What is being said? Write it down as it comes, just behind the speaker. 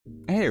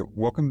Hey,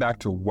 welcome back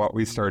to What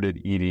We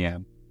Started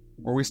EDM,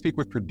 where we speak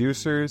with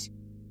producers,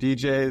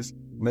 DJs,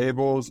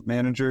 labels,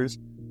 managers,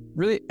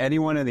 really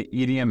anyone in the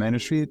EDM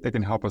industry that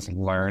can help us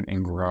learn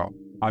and grow.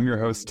 I'm your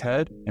host,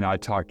 Ted, and I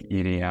talk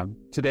EDM.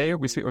 Today,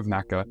 we speak with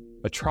Matga,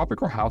 a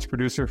tropical house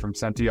producer from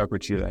Santiago,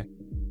 Chile.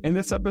 In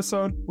this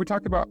episode, we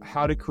talk about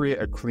how to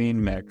create a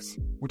clean mix.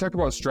 We talk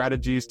about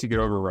strategies to get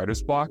over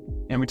writer's block,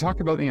 and we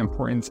talk about the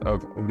importance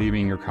of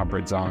leaving your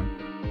comfort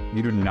zone.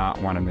 You do not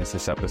want to miss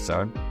this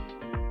episode.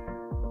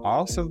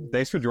 Also,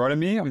 thanks for joining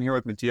me. I'm here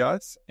with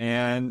Matthias,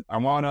 and I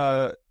want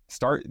to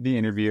start the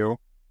interview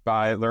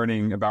by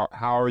learning about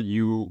how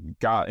you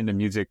got into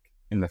music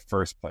in the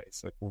first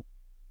place. Like,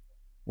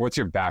 what's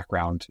your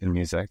background in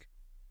music?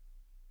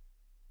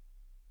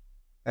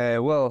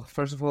 Well,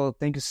 first of all,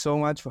 thank you so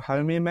much for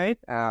having me, mate.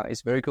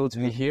 It's very cool to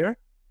be here.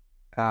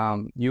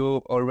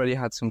 You already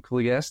had some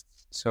cool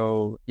guests,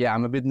 so yeah,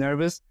 I'm a bit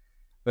nervous,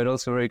 but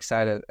also very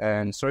excited.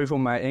 And sorry for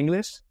my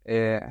English.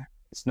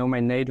 It's not my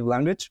native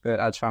language, but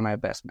I'll try my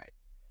best, mate.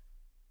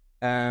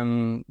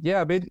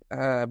 Yeah, a bit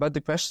about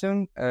the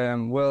question.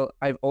 Well,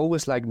 I've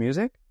always liked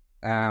music.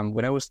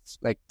 When I was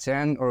like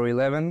 10 or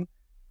 11,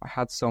 I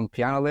had some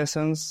piano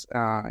lessons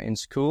in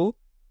school,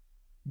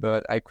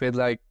 but I quit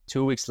like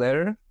 2 weeks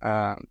later.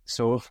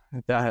 So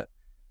that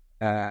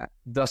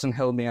doesn't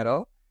help me at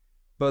all.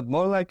 But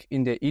more like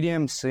in the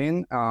EDM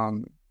scene,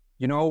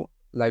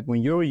 like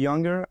when you're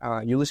younger,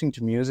 you listen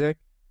to music,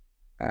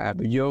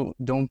 but you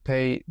don't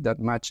pay that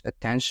much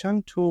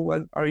attention to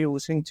what are you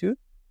listening to.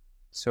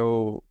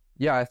 So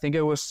yeah, I think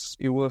it was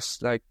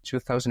like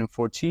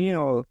 2014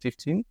 or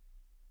 15.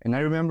 And I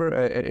remember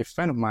a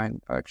friend of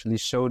mine actually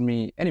showed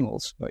me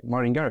Animals by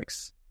Martin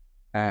Garrix.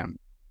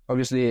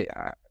 Obviously,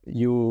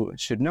 you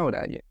should know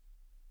that. Yeah.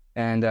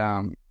 And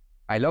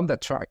I love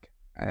that track.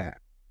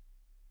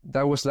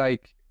 That was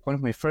like one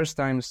of my first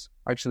times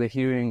actually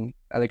hearing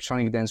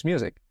electronic dance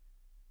music.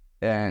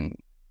 And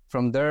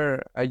from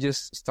there, I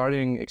just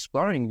started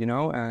exploring,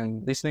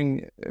 and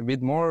listening a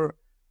bit more.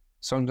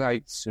 Songs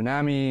like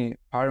Tsunami,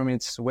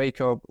 Pyramids,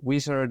 Wake Up,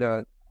 Wizard,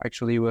 that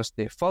actually was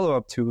the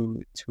follow-up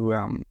to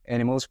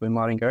Animals by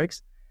Martin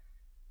Garrix.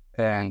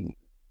 And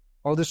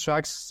all the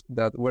tracks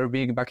that were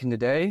big back in the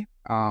day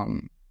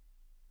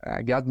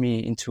got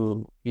me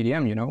into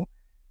EDM,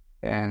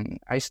 And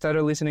I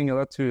started listening a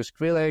lot to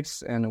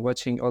Skrillex and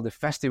watching all the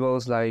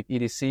festivals like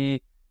EDC,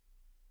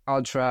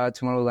 Ultra,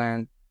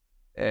 Tomorrowland,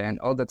 and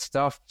all that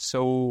stuff.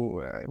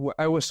 So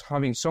I was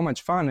having so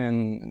much fun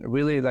and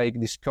really like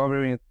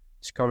discovered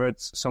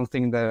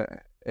something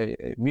that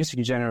a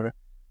music genre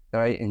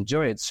that I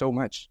enjoyed so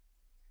much.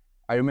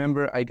 I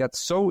remember I got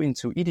so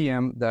into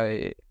EDM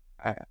that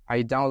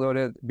I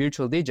downloaded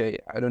Virtual DJ.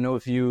 I don't know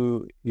if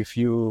you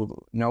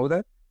know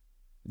that.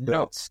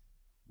 No.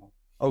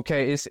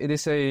 Okay, it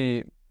is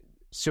a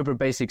super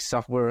basic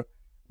software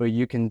where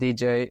you can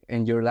DJ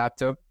in your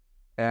laptop.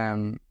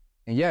 And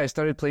yeah, I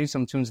started playing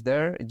some tunes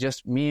there.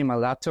 Just me and my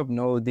laptop,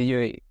 no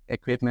DJ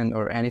equipment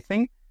or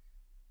anything.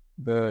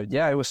 But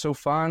yeah, it was so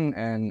fun.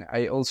 And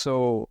I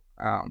also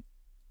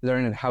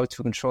learned how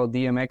to control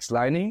DMX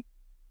Lightning.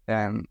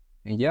 And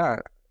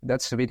yeah,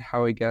 that's a bit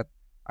how I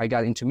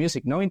got into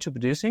music. Not into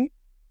producing,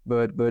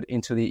 but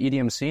into the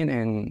EDM scene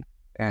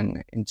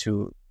and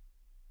into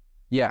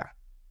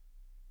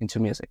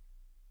music.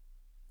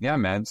 Yeah,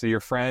 man. So your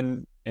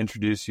friend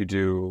introduced you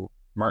to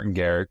Martin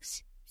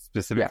Garrix,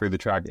 specifically the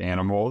track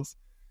Animals.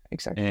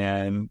 Exactly.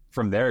 And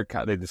from there,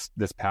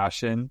 this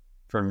passion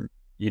from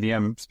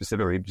EDM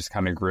specifically just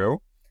kind of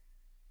grew.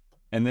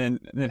 And then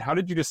how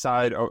did you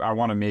decide, I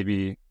want to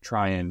maybe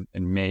try and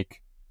make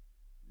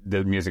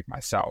the music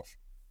myself?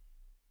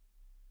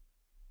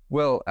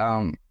 Well,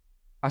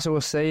 as I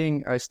was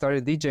saying, I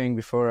started DJing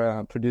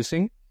before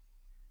producing.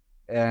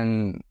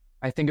 And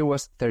I think it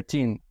was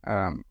 13.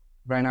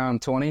 Right now I'm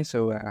 20,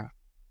 so it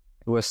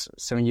was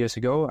 7 years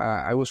ago.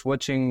 I was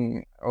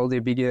watching all the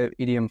big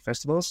EDM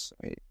festivals.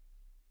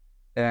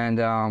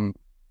 And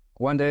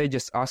one day I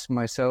just asked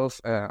myself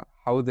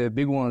how the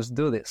big ones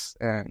do this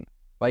and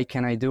why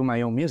can't I do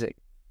my own music?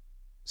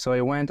 So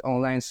I went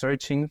online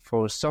searching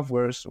for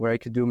softwares where I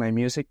could do my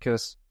music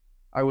because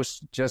I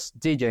was just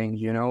DJing,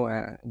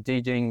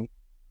 DJing,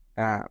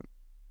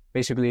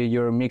 basically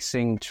you're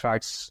mixing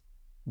tracks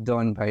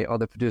done by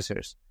other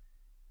producers.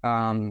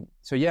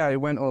 So yeah, I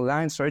went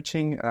online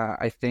searching.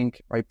 I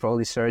think I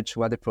probably searched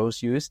what the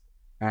pros used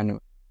and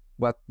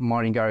what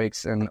Martin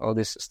Garrix and all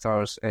these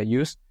stars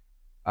used.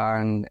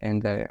 And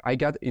I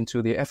got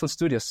into the FL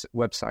Studios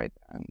website,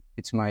 and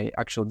it's my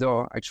actual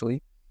DAW,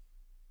 actually.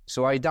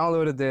 So I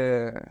downloaded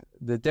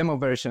the demo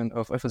version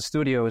of FL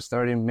Studio,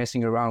 started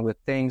messing around with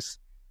things,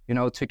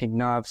 tweaking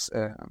knobs,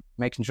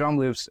 making drum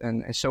loops,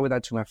 and showed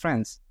that to my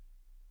friends.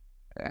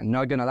 And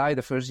not gonna lie,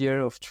 the first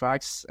year of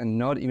tracks, and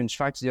not even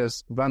tracks,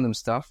 just random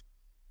stuff,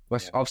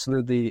 was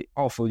absolutely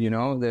awful,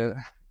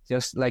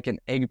 just like an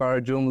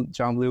 8-bar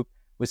drum loop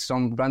with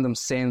some random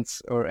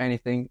synths or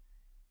anything.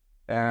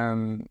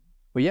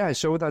 But yeah, I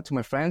showed that to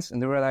my friends, and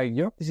they were like,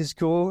 "Yep, this is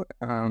cool."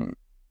 And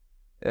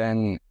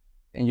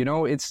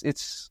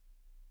it's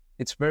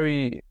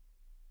very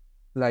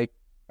like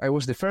I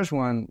was the first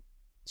one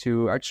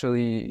to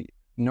actually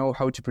know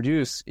how to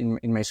produce in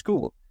my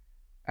school.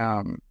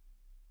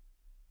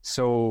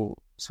 So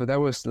that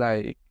was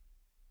like,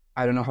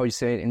 I don't know how you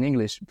say it in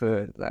English,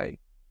 but like,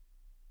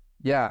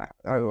 yeah,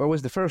 I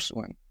was the first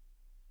one.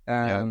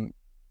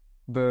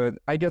 But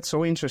I got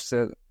so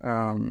interested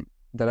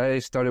that I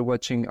started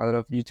watching a lot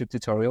of YouTube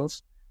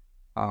tutorials,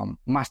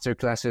 master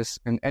classes,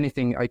 and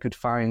anything I could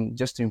find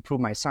just to improve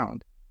my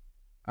sound.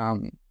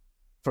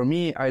 For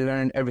me, I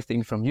learned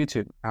everything from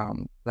YouTube.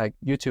 Like,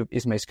 YouTube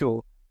is my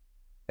school,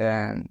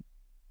 and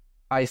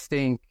I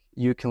think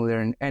you can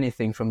learn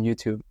anything from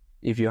YouTube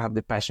if you have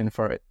the passion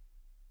for it.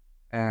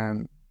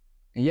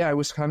 Yeah, I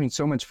was having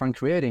so much fun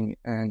creating,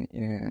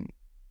 and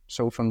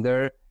so from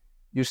there,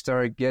 you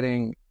start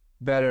getting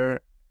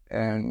better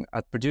and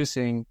at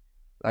producing,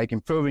 like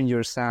improving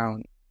your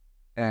sound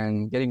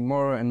and getting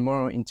more and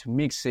more into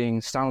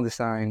mixing, sound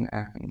design,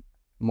 and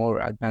more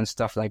advanced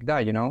stuff like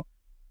that, you know?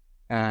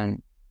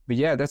 But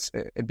yeah, that's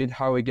a bit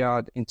how I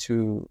got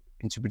into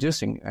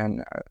producing.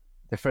 And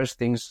the first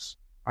things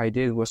I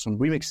did was some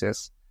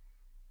remixes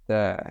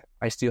that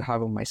I still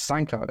have on my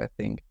SoundCloud, I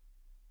think.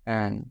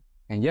 And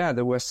yeah,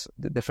 that was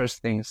the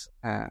first things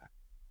that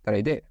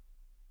I did.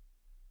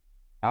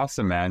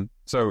 Awesome, man.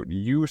 So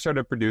you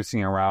started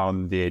producing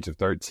around the age of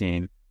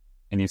 13,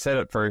 and you said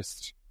at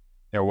first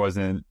it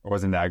wasn't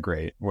that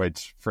great,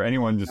 which for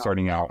anyone just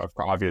starting out,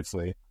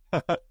 obviously,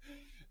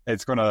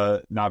 it's going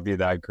to not be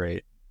that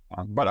great.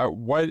 But at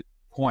what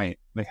point,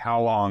 like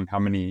how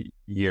many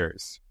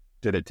years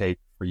did it take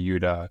for you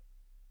to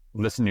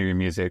listen to your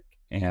music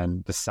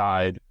and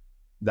decide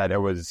that it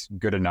was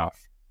good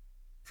enough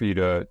for you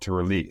to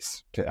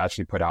release, to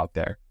actually put out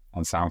there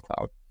on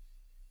SoundCloud?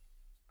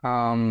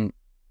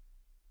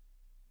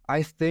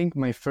 I think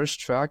my first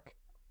track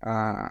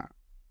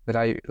that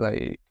I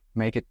like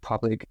make it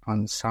public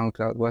on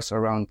SoundCloud was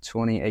around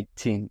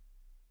 2018,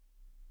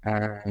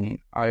 and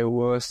I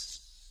was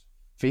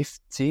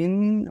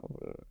 15.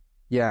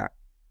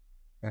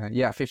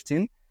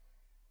 15.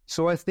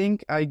 So I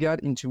think I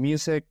got into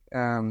music,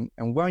 and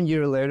 1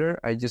 year later,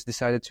 I just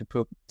decided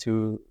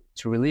to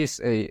release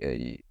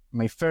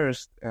my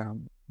first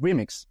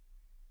remix.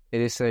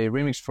 It is a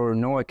remix for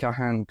Noah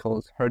Kahan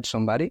called "Hurt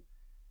Somebody,"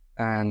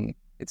 and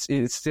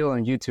it's still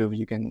on YouTube.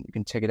 You can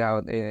check it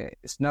out.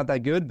 It's not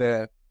that good,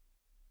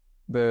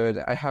 but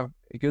I have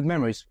good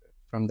memories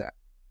from that.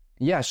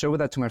 Yeah, I showed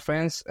that to my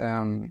friends,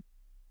 and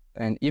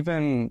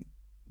even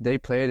they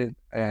played it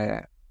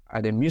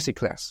at a music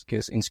class,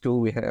 because in school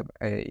we have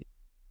a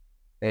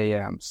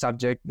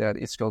subject that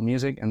is called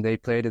music, and they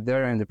played it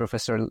there, and the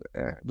professor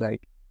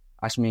like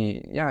asked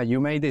me, "Yeah,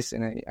 you made this,"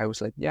 and I was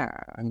like, "Yeah,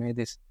 I made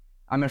this."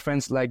 And my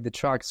friends liked the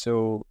track,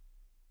 so.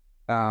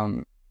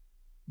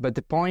 But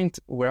the point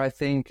where I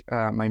think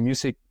my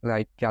music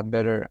like got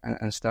better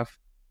and stuff,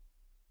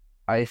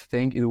 I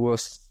think it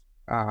was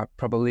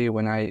probably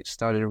when I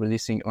started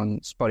releasing on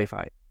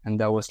Spotify, and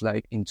that was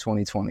like in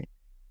 2020.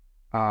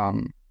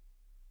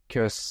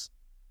 Because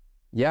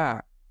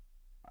yeah,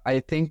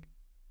 I think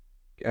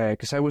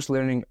because I was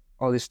learning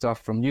all this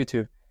stuff from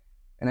YouTube,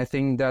 and I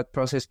think that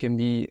process can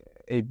be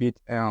a bit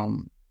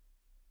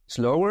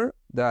slower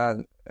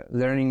than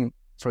learning,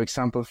 for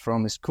example,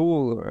 from a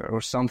school or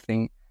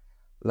something.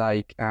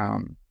 Like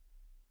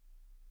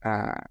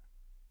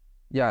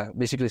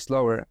basically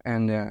slower.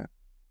 And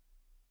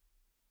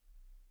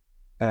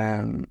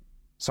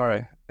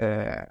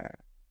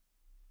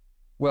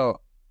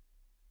well,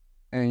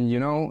 and you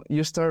know,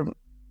 you start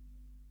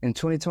in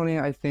 2020.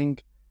 I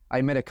think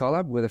I made a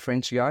collab with a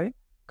French guy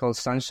called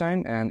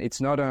Sunshine, and it's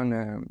not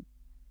on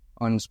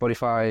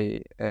Spotify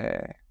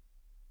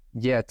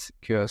yet,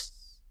 because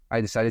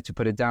I decided to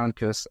put it down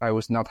because I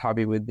was not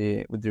happy with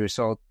the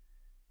result.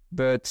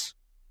 But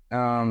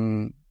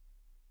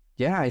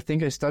I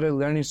think I started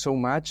learning so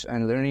much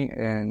and learning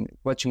and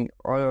watching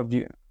a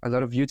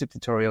lot of YouTube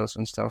tutorials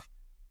and stuff.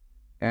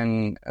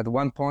 And at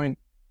one point,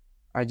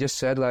 I just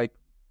said, like,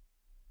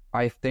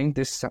 I think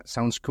this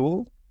sounds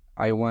cool.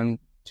 I want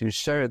to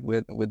share it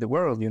with the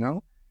world, you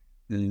know?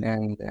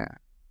 Mm.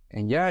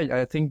 And yeah,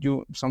 I think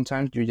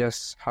sometimes you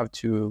just have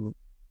to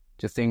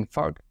think,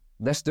 fuck,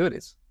 let's do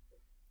this.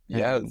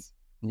 Yes.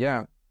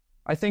 Yeah.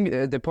 I think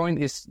the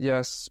point is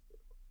just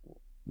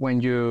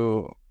when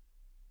you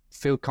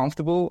feel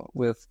comfortable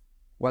with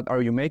what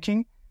are you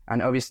making,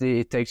 and obviously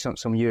it takes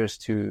some years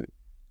to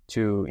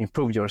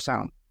improve your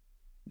sound.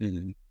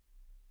 Mm-hmm.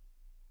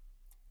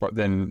 But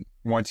then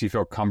once you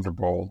feel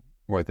comfortable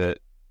with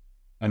it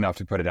enough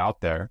to put it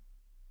out there,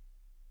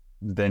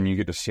 then you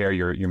get to share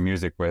your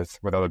music with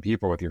other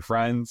people, with your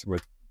friends,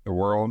 with the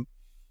world.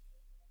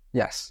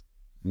 Yes.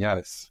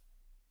 Yeah.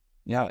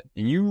 And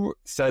you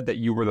said that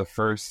you were the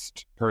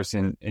first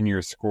person in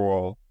your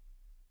school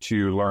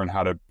to learn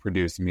how to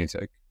produce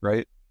music,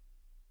 right?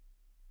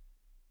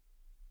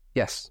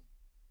 Yes.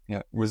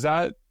 Yeah. Was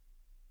that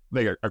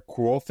like a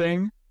cool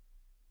thing?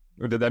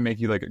 Or did that make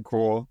you like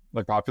cool,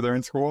 like popular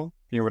in school,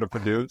 being able to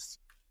produce?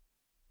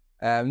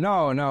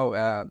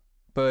 No.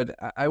 But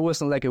I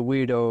wasn't like a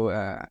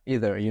weirdo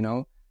either, you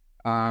know?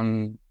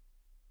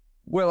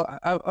 Well,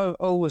 I've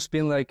always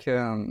been like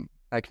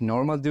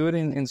normal dude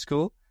in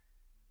school,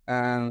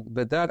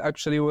 but that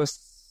actually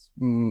was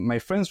my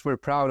friends were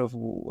proud of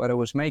what I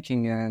was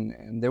making,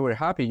 and they were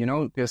happy, you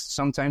know, because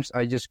sometimes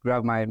I just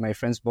grab my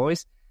friend's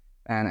voice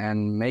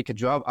and make a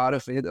job out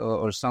of it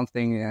or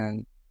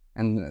something,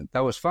 and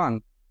that was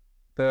fun.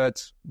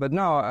 But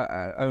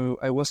no,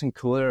 I wasn't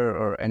cooler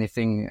or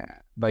anything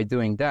by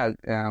doing that.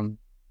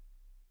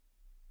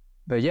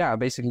 But yeah,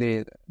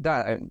 basically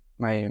that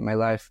my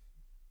life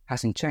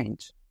hasn't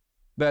changed.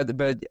 But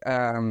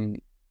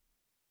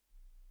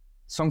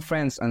some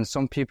friends and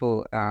some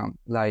people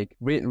like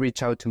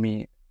reach out to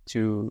me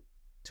to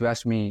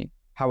ask me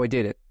how I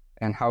did it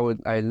and how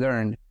I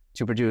learned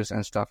to produce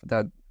and stuff.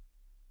 That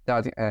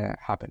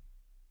happened.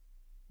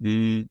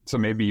 So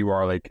maybe you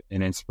are like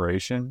an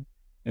inspiration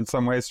in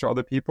some ways to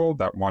other people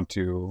that want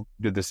to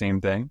do the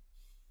same thing.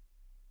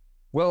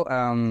 Well,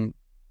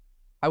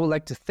 I would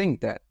like to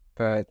think that,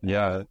 but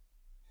yeah.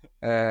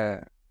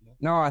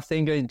 No, I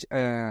think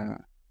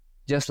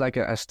just like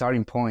a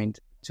starting point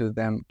to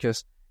them,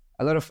 because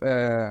a lot of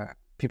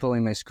people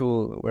in my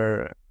school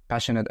were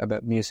passionate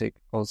about music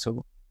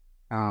also,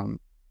 and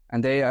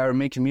they are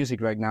making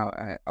music right now,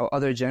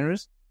 other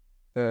genres.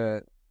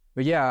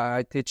 But yeah,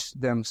 I teach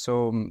them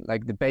some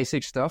like the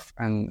basic stuff,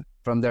 and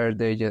from there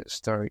they just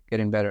start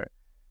getting better.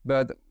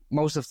 But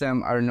most of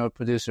them are not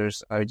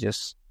producers, are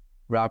just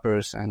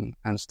rappers and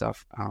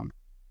stuff.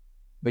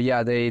 But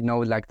yeah, they know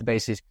like the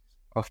basics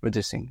of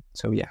producing.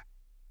 So yeah.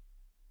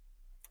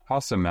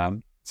 Awesome,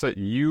 man. So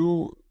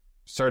you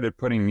started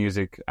putting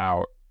music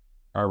out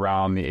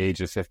around the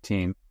age of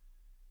 15.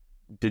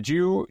 Did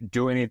you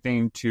do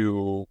anything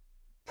to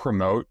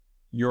promote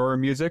your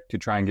music to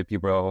try and get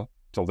people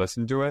to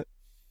listen to it?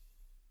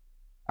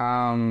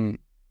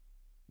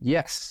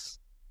 Yes.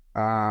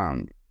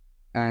 And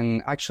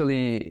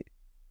actually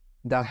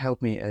that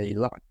helped me a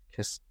lot,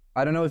 because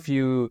I don't know if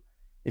you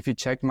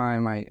check my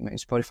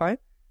Spotify,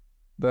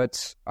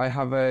 but I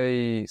have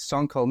a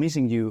song called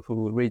Missing You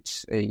who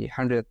reached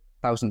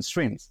 100,000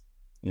 streams.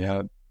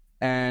 Yeah.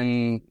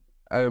 And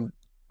I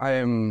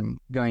am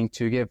going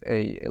to give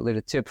a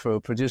little tip for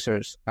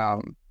producers.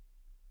 I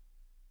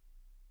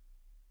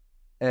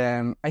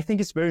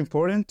think it's very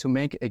important to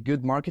make a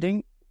good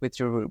marketing with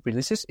your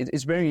releases.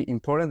 It's very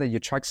important that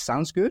your track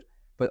sounds good,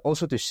 but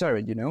also to share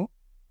it, you know?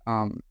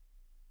 And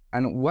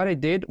what I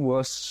did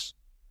was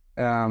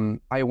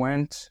I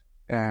went,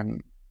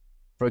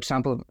 for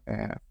example,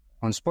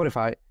 on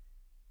Spotify,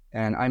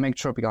 and I make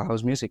tropical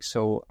house music.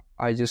 So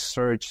I just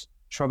searched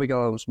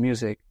tropical house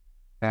music,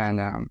 and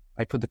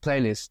I put the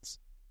playlists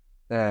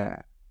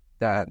that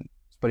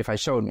Spotify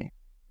showed me.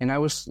 And I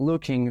was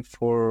looking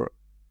for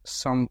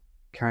some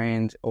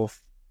kind of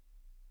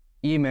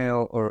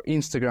email or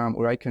Instagram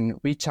where I can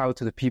reach out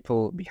to the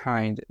people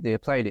behind the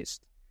playlist.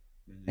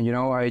 Mm-hmm. And, you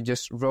know, I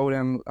just wrote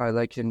them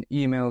like an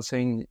email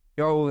saying,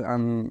 yo,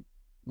 I'm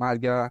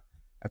Matga,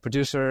 a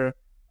producer.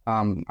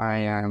 I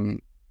am,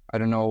 I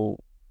don't know,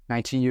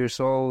 19 years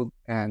old,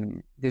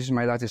 and this is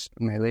my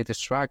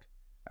latest track.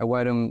 I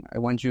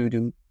want you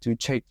to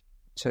check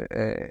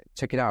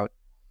it out.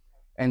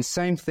 And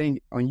same thing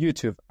on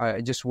YouTube.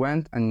 I just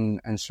went and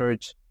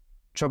searched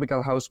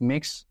tropical house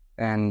mix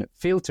and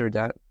filtered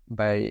that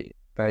by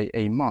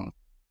a month.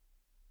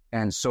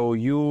 And so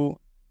you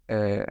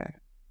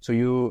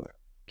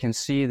can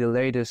see the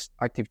latest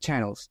active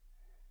channels.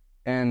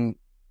 And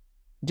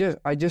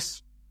I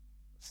just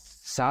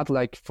sat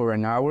like for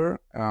an hour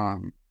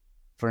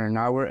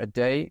a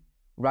day,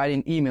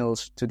 writing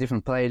emails to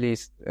different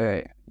playlists,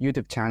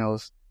 YouTube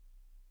channels,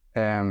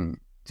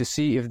 to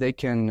see if they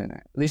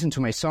can listen to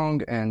my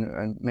song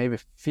and maybe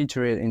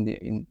feature it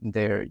in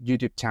their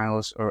YouTube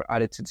channels or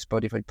add it to the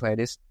Spotify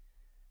playlist.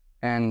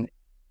 And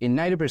in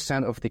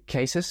 90% of the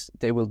cases,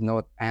 they will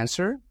not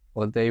answer,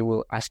 or they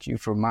will ask you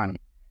for money.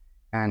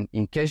 And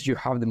in case you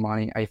have the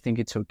money, I think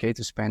it's okay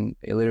to spend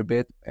a little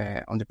bit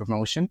on the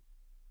promotion.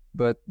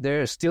 But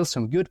there are still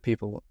some good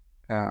people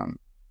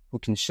who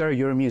can share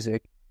your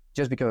music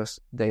just because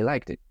they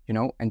liked it, you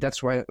know? And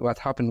that's what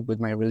happened with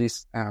my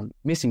release,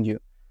 Missing You.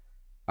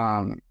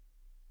 I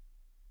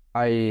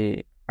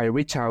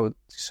reached out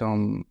to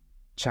some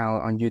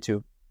channel on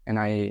YouTube, and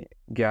I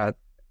got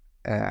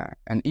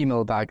an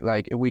email back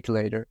like a week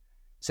later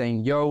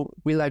saying, yo,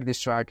 we like this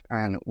track,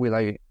 and we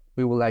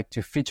would like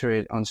to feature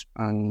it on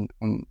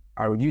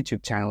our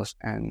YouTube channels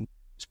and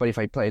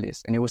Spotify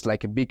playlist. And it was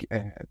like a big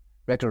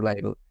record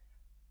label.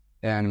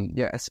 And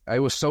yes, I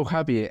was so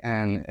happy,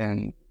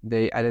 and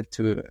they added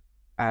to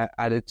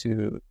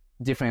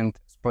different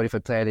Spotify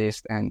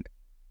playlists,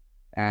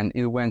 and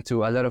it went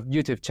to a lot of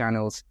YouTube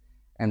channels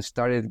and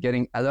started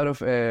getting a lot of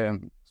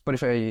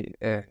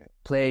Spotify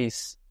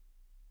plays.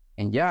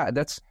 And yeah,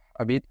 that's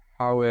a bit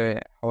how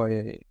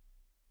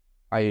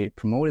I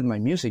promoted my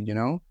music, you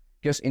know,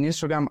 because in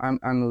Instagram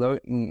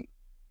I'm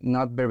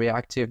not very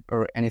active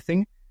or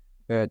anything,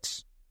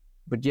 but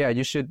yeah,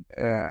 you should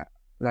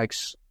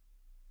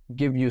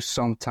give you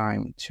some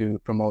time to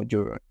promote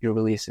your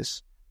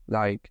releases.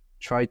 Like,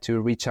 try to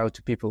reach out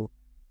to people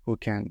who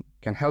can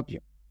help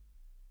you.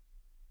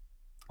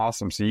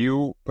 Awesome. So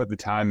you put the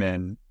time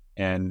in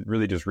and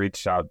really just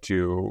reached out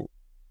to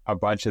a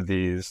bunch of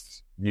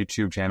these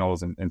YouTube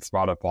channels and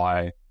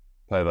Spotify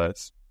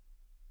playlists.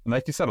 And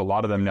like you said, a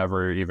lot of them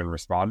never even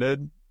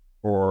responded,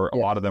 or a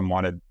lot of them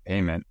wanted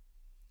payment.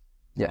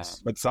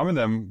 Yes. But some of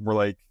them were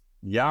like,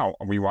 yeah,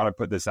 we want to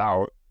put this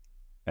out.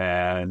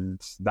 And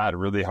that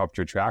really helped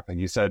your track. Like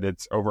you said,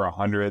 it's over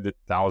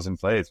 100,000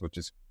 plays, which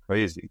is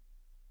crazy.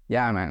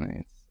 Yeah, man.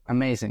 It's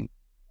amazing.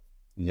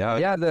 Yeah.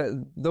 Yeah,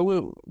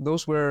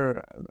 those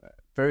were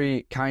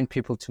very kind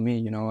people to me,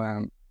 you know.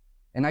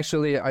 And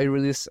actually, I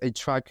released a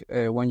track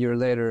 1 year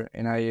later,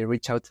 and I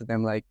reached out to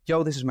them like,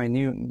 "Yo, this is my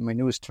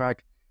newest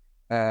track.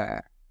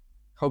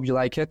 Hope you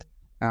like it.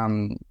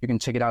 You can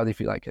check it out if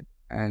you like it."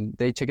 And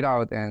they check it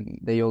out, and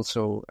they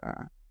also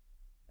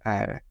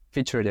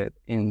featured it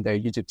in their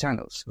YouTube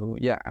channel. So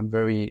yeah, I'm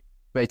very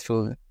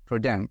grateful for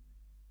them.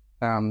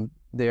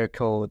 They are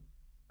called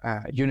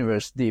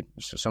Universe Deep,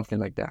 or something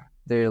like that.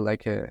 They're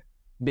like a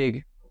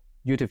big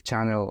YouTube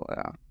channel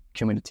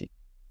community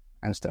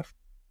and stuff.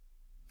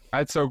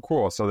 That's so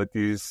cool. So that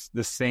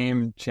the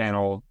same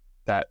channel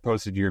that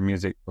posted your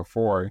music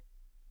before,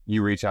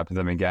 you reach out to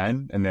them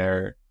again, and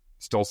they're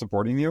still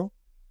supporting you?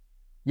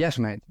 Yes,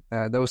 mate.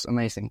 That was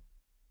amazing.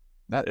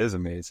 That is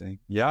amazing.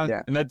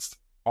 Yeah. And that's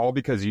all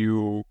because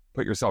you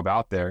put yourself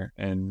out there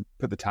and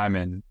put the time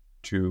in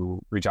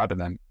to reach out to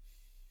them.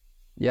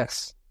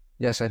 Yes,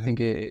 I think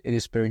it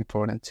is very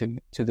important to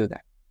do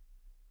that.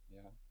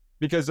 Yeah,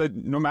 because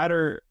no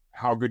matter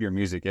how good your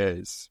music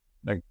is,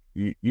 like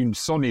you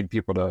still need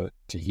people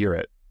to hear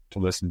it, to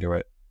listen to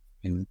it.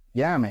 And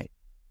yeah, mate,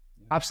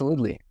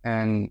 absolutely.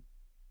 And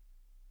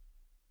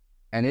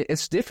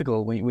it's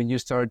difficult when you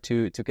start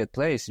to get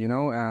plays. You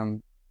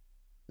know,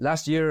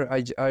 last year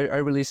I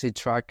released a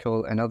track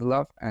called Another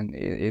Love, and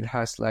it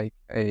has like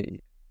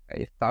a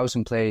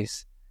 1,000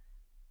 plays,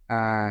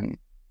 and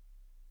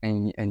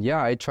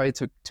yeah, I tried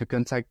to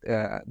contact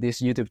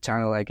this YouTube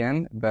channel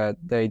again, but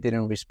they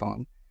didn't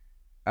respond.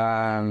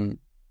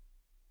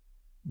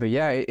 But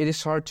yeah, it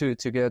is hard to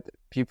get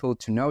people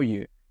to know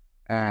you,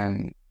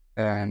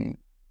 but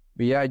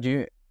yeah,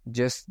 you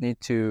just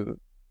need to,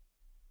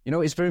 you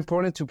know, it's very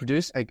important to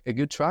produce a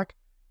good track,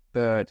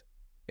 but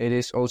it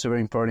is also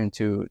very important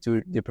to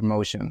do the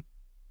promotion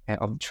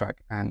of the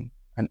track and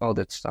all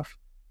that stuff.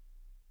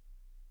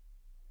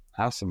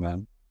 Awesome,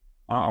 man.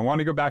 I want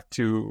to go back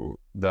to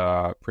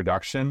the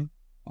production.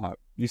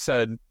 You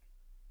said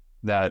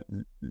that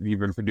you've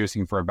been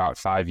producing for about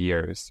 5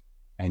 years,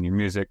 and your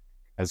music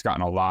has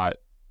gotten a lot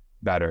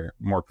better,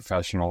 more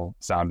professional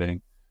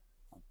sounding.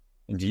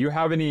 And do you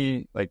have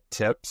any like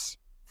tips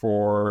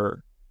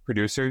for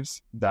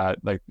producers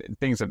that like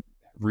things that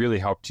really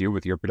helped you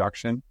with your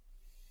production?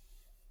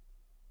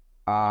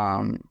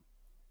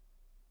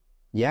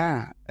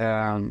 Yeah,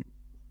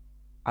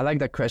 I like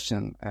that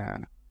question.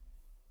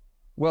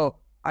 Well,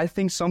 I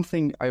think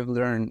something I've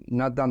learned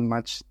not that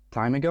much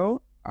time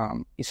ago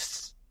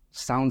is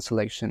sound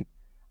selection.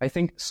 I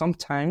think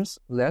sometimes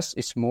less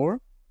is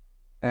more,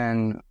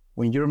 and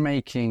when you're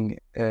making,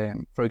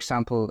 for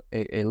example,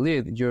 a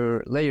lead,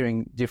 you're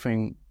layering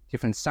different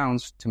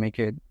sounds to make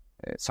it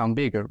sound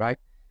bigger, right?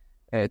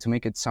 To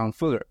make it sound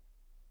fuller.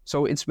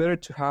 So it's better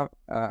to have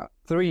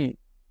 3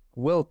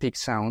 well-picked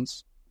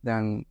sounds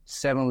than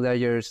 7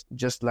 layers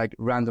just like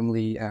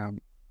randomly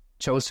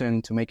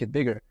chosen to make it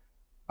bigger.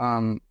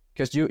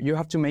 Because you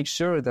have to make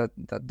sure that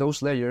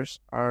those layers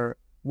are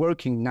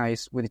working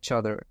nice with each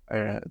other.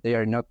 They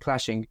are not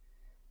clashing.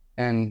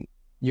 And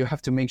you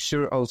have to make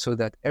sure also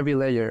that every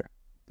layer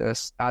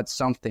does add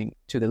something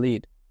to the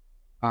lead.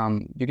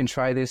 You can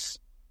try this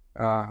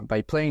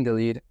by playing the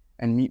lead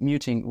and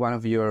muting one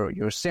of your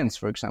synths,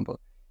 for example.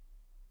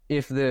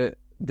 If the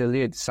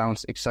lead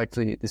sounds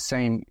exactly the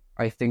same,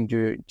 I think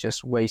you're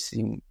just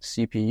wasting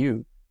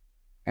CPU.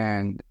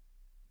 And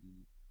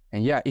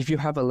yeah, if you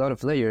have a lot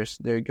of layers,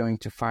 they're going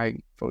to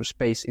fight for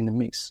space in the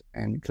mix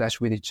and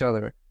clash with each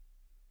other.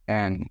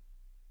 And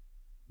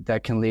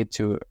that can lead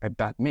to a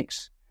bad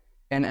mix.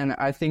 And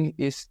I think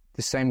it's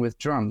the same with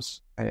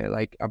drums.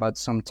 Like about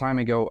some time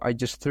ago, I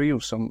just threw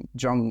some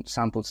drum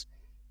samples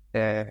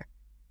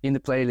in the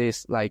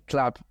playlist, like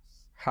clap,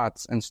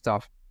 hats and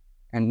stuff,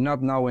 and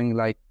not knowing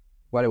like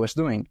what I was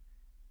doing.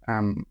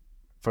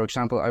 For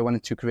example, I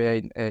wanted to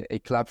create a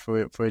clap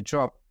for a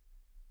drop,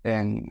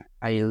 and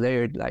I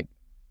layered like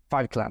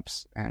 5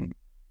 claps. And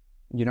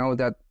you know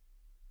that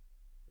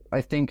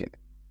I think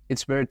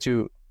it's better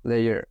to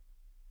layer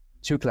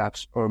 2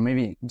 claps or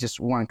maybe just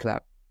 1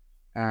 clap.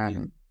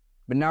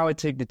 But now I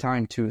take the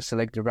time to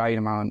select the right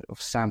amount of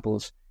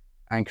samples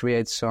and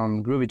create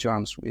some groovy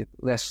drums with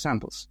less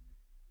samples.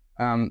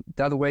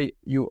 That way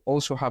you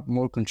also have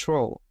more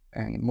control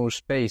and more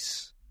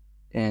space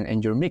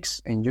in your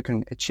mix, and you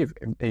can achieve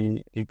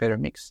a better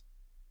mix.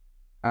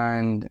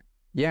 And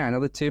yeah,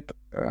 another tip,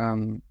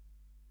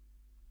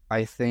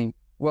 I think,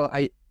 well,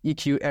 I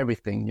EQ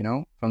everything, you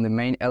know, from the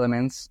main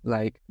elements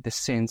like the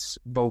synths,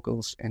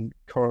 vocals, and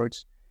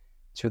chords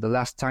to the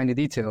last tiny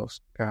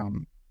details,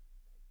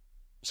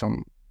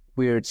 some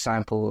weird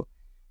sample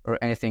or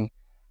anything.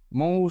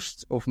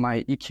 most of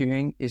my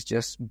EQing is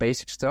just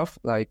basic stuff,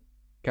 like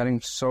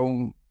cutting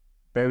some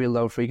very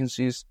low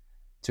frequencies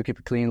to keep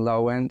a clean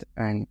low end,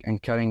 and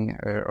cutting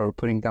or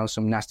putting down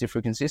some nasty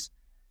frequencies.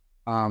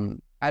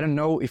 I don't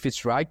know if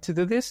it's right to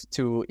do this,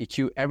 to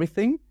EQ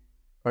everything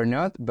or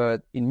not,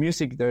 but in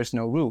music, there's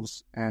no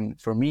rules. And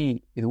for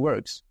me, it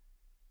works.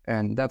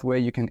 And that way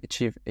you can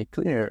achieve a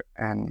cleaner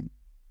and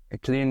a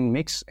clean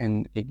mix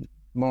and a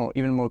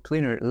even more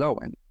cleaner low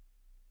end.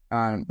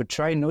 But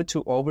try not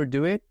to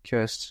overdo it,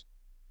 because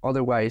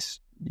otherwise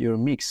your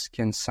mix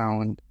can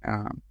sound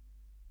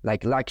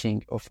like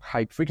lacking of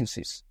high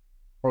frequencies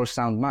or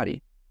sound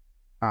muddy.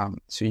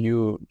 So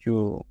you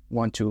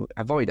want to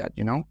avoid that,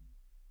 you know?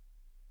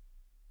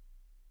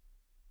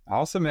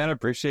 Also, man,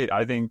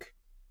 I think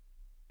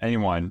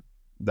anyone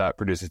that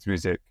produces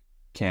music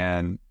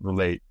can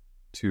relate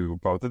to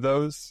both of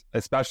those,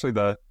 especially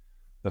the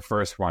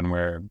first one,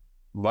 where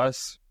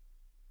less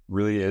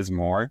really is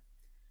more.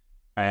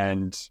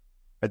 And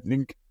I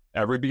think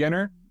every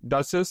beginner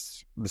does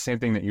this, the same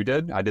thing that you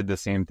did. I did the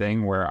same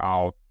thing where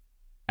I'll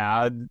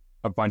add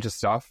a bunch of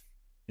stuff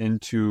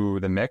into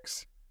the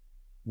mix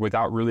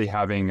without really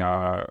having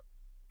a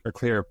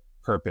clear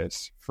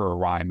purpose for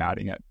why I'm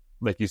adding it.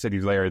 Like you said,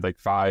 you layered like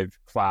 5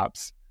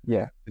 claps.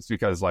 Yeah. It's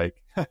because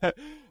like,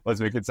 let's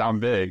make it sound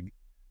big.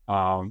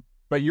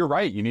 But you're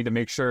right. You need to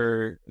make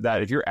sure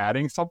that if you're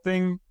adding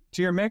something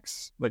to your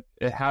mix, like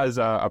it has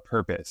a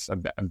purpose,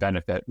 a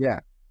benefit.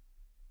 Yeah.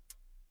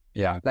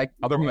 Yeah. Like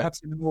you have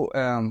to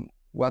know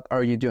what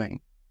are you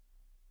doing?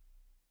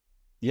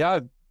 Yeah.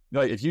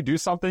 Like if you do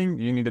something,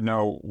 you need to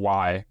know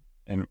why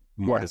and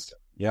what is.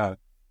 Yeah.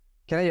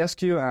 Can I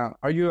ask you,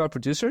 are you a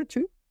producer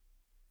too?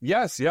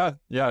 Yes. Yeah.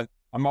 Yeah.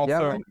 I'm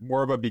also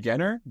more of a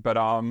beginner, but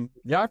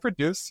yeah, I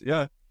produce.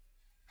 Yeah.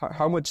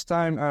 How much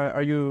time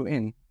are you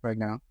in right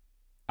now?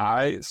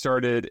 I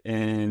started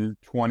in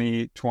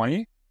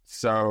 2020,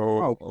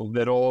 so a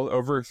little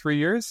over 3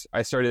 years.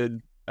 I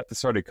started at the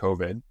start of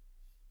COVID,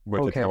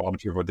 which I think a lot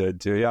of people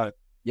did too. Yeah.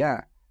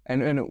 Yeah.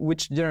 And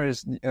which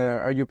genres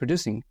are you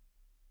producing?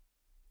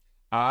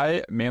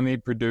 I mainly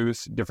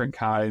produce different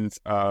kinds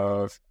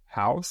of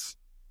house.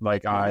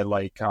 Like I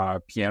like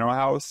piano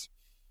house,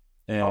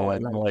 and I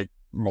like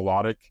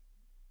melodic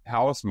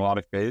house,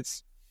 melodic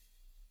bass.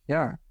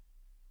 Yeah.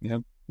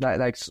 Yep.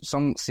 Like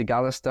some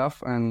Sigala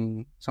stuff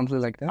and something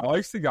like that. I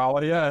like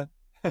Sigala, yeah.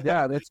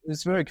 Yeah,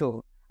 it's very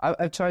cool.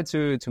 I've tried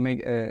to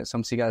make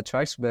some Sigala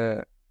tracks,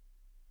 but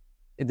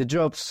the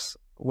drops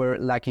were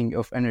lacking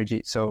of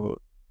energy,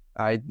 so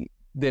I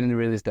didn't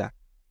release that.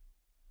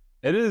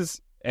 It is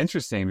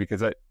interesting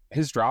because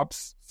his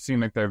drops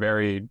seem like they're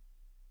very,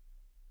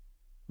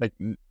 like,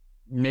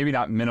 maybe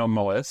not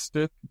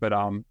minimalistic, but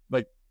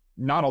like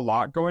not a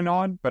lot going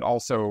on, but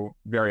also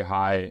very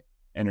high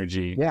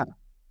energy. Yeah,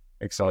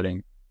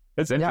 exciting.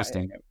 It's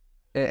interesting.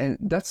 Yeah, and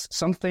that's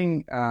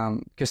something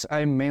because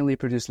I mainly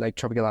produce like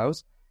tropical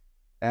house,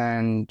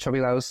 and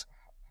tropical house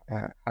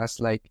has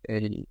like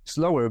a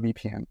slower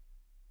BPM,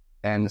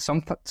 and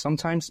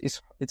sometimes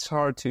it's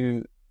hard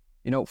to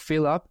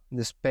fill up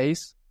the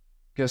space,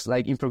 because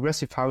like in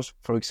progressive house,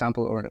 for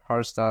example, or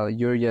hardstyle,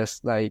 you're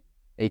just like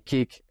a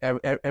kick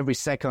every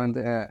second.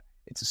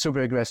 It's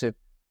super aggressive.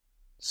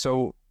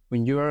 So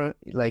when you're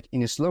like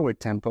in a slower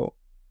tempo,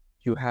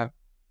 you have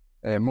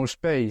more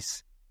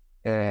space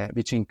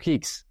between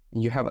kicks.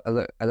 You have a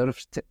lot of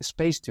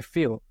space to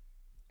fill,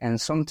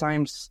 and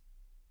sometimes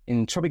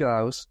in tropical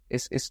house,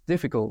 it's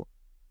difficult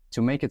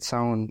to make it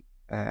sound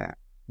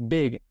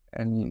big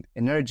and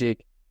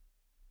energetic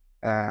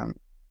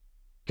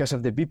because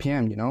of the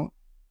BPM,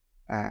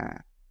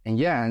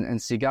 and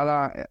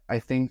Sigala, I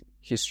think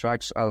his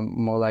tracks are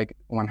more like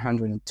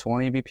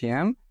 120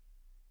 BPM.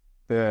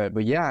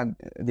 But yeah,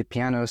 the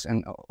pianos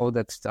and all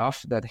that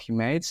stuff that he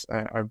makes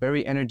are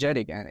very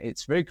energetic, and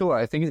it's very cool.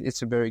 I think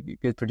it's a very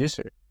good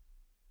producer.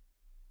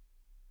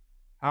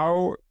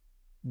 How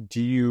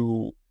do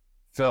you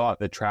fill out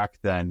the track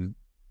then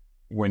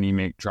when you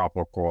make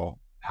tropical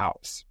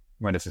house?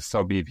 When it's a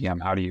sub BPM,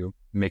 how do you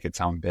make it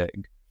sound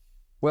big?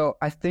 Well,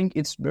 I think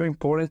it's very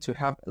important to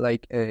have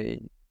like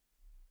a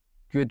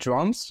good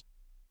drums,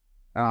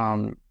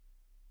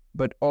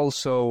 but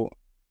also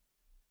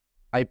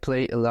I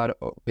play a lot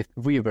with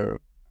reverb.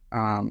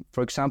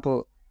 For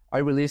example, I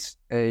released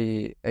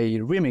a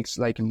remix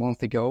like a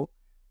month ago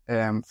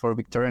for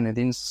Victoria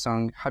Nadine's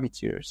song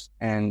Habitudes,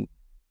 and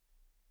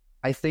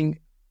I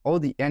think all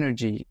the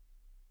energy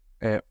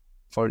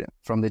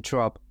from the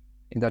drop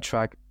in that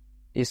track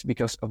is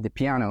because of the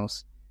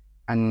pianos,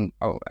 and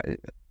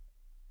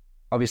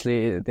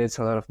obviously there's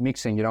a lot of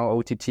mixing,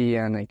 OTT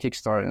and a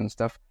Kickstart and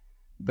stuff,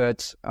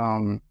 but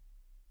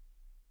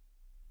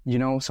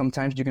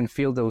sometimes you can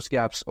fill those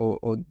gaps or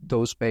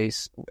those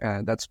space,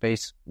 that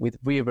space with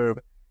reverb,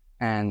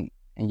 and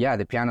yeah,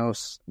 the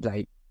pianos,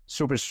 like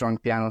super strong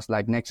pianos,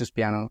 like Nexus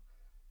pianos,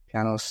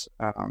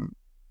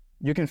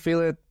 you can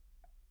feel it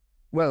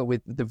well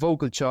with the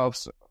vocal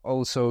chops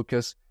also,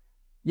 because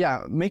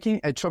yeah,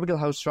 making a tropical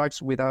house tracks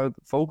without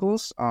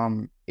vocals,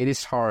 it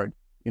is hard,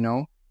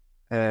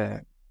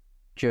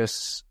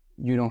 because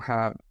you don't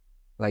have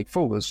like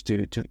focus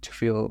to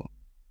feel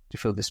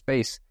the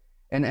space.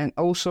 And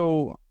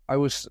also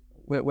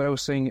what I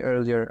was saying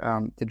earlier,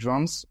 the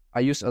drums, I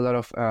use a lot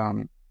of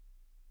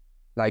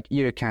like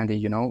ear candy,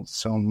 you know,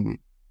 some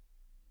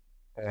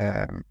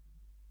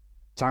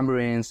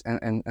tambourines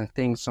and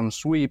things, some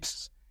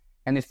sweeps,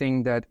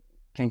 anything that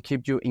can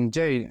keep you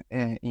engaged.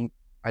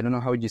 I don't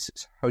know how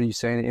do you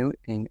say it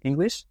in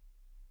English,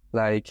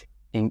 like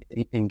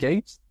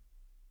engaged.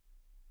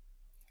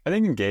 I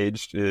think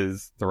engaged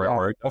is the right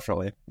word.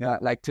 Definitely. Yeah,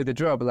 like to the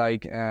drop,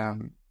 like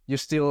you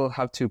still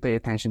have to pay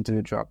attention to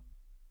the drop.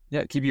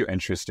 Yeah, keep you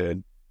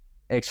interested.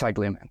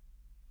 Exactly, man.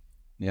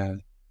 Yeah.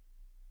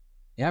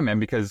 Yeah, man,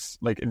 because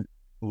like a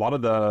lot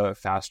of the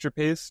faster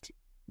paced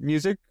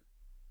music,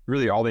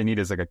 really all they need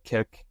is like a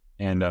kick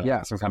and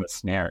some kind of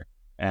snare.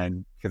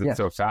 And because it's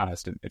so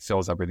fast, it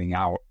fills everything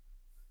out.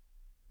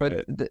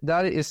 But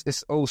that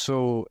is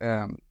also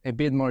a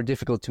bit more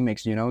difficult to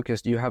mix, you know,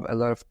 because you have a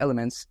lot of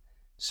elements.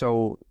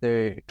 So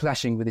they're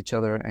clashing with each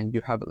other, and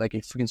you have like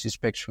a frequency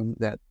spectrum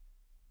that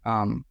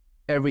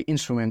every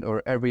instrument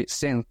or every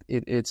synth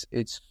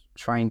it's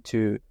trying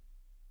to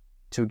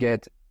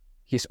get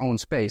his own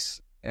space.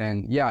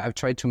 And yeah, I've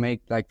tried to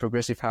make like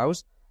progressive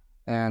house,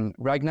 and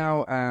right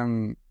now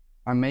I'm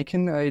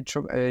making a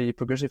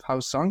progressive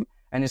house song,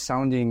 and it's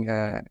sounding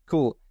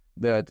cool.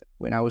 But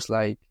when I was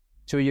like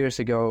 2 years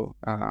ago,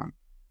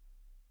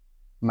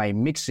 my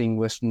mixing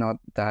was not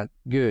that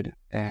good,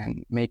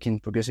 and making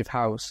progressive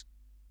house,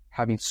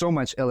 having so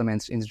much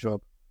elements in the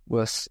drop,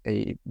 was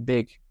a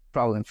big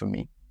problem for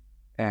me.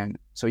 And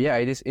so yeah,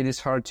 it is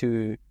hard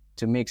to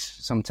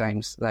mix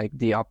sometimes, like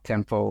the up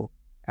tempo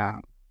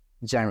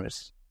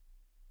genres.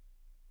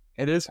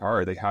 It is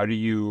hard. Like how do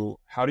you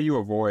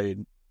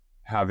avoid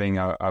having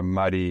a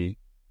muddy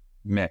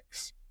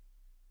mix?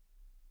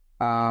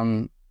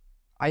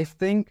 I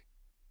think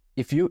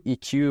if you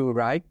EQ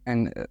right,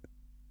 and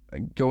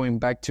going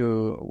back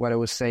to what I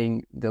was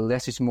saying, the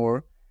less is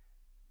more.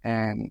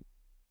 And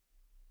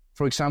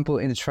for example,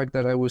 in the track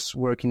that I was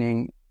working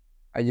in,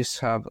 I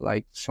just have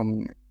like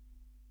some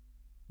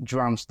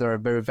drums that are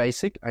very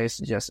basic. I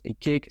just a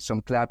kick,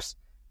 some claps,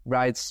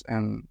 rides,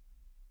 and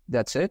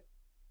that's it.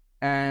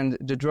 And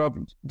the drop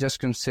just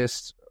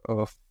consists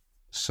of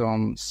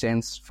some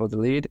synths for the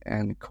lead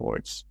and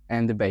chords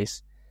and the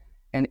bass.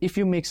 And if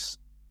you mix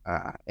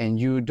and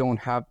you don't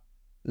have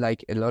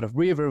like a lot of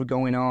reverb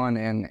going on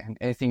and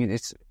anything,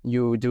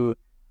 you do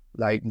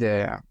like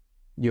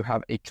you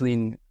have a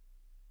clean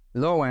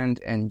low end,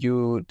 and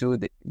you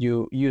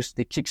use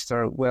the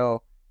kickstart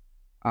well,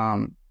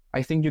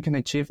 I think you can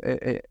achieve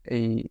a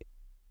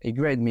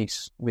great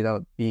mix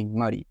without being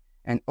muddy.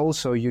 And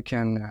also you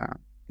can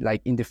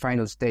like in the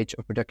final stage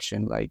of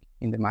production, like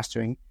in the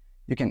mastering,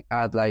 you can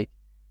add like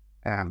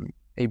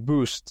a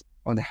boost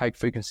on the high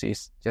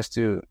frequencies just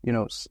to, you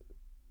know,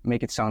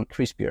 make it sound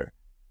crispier.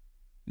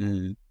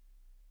 Mm.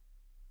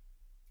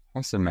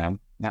 Awesome, man.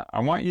 Now I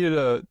want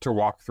you to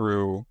walk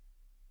through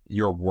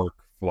your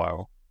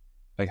workflow.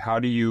 Like, how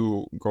do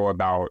you go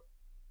about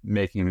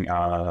making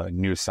a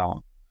new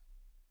song?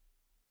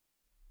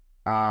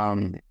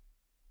 Well,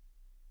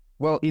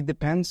 it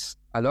depends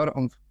a lot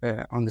on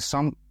the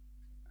song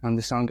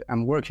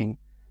I'm working.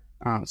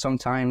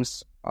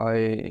 Sometimes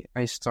I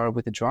start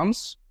with the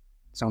drums.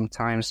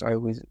 Sometimes I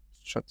will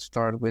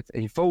start with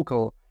a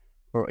vocal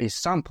or a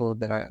sample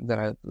that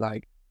I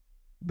like.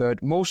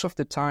 But most of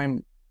the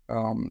time,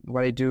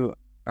 what I do,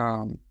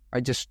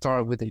 I just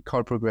start with a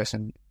chord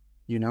progression,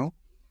 you know,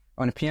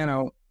 on a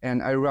piano,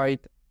 and I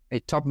write a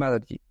top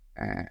melody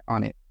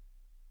on it.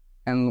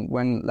 And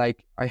when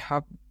like I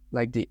have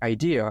like the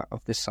idea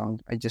of the song,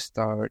 I just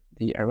start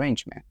the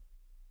arrangement.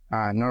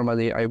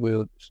 Normally I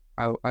would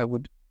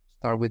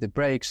start with the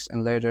breaks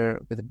and later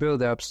with the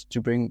build-ups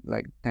to bring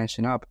like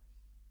tension up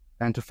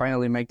and to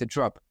finally make the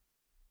drop.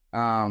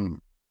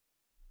 And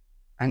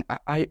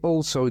I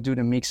also do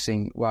the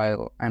mixing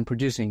while I'm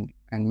producing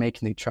and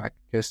making the track,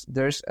 because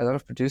there's a lot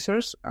of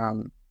producers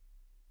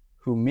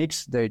who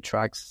mix their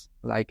tracks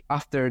like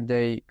after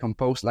they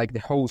compose like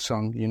the whole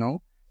song, you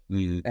know?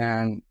 Mm-hmm.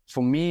 And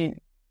for me,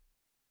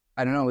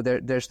 I don't know,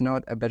 there's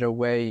not a better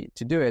way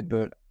to do it,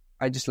 but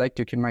I just like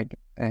to keep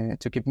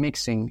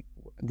mixing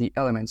the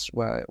elements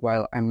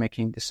while I'm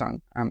making the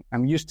song.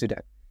 I'm used to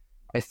that.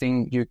 I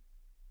think you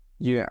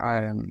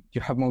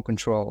have more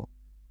control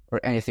or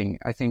anything.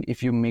 I think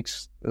if you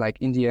mix, like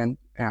in the end,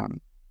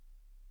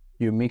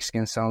 your mix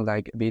can sound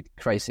like a bit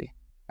crazy.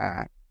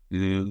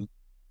 Mm-hmm.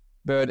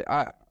 But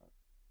I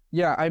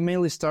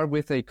mainly start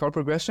with a chord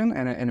progression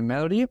and a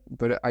melody,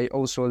 but I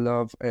also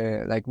love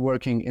like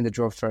working in the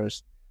drop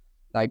first.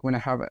 Like when I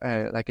have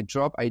like a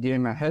drop idea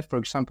in my head, for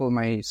example,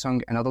 my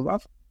song Another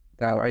Love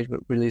that I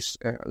released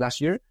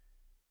last year,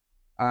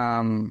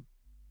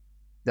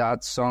 that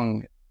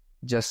song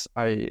just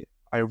I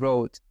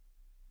wrote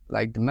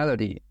like the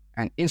melody,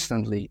 and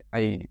instantly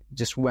I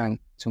just went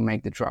to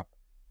make the drop.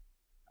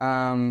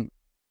 But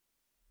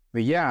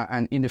yeah,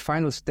 and in the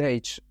final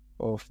stage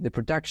of the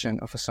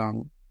production of a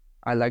song,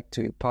 I like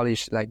to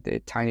polish like the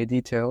tiny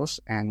details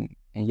and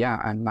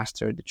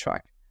master the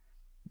track.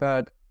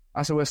 But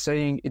as I was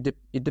saying,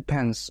 it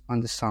depends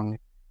on the song.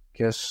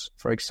 Because,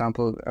 for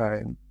example,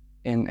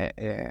 in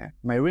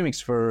my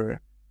remix for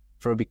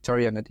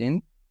Victoria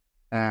Nadine,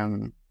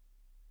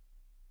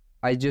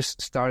 I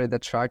just started the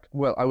track.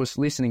 Well, I was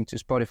listening to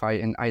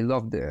Spotify and I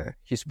loved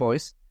his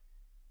voice,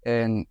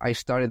 and I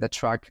started the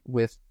track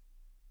with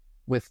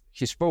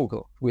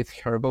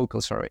her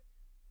vocal, sorry,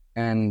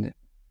 and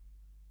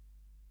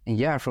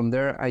yeah, from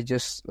there I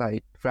just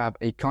like grab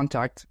a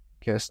contact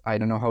because I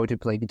don't know how to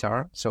play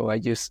guitar, so I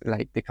just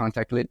like the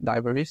contact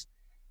libraries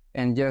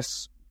and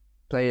just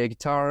play a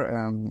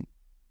guitar,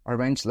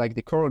 arrange like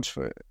the chords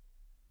for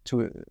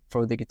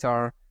the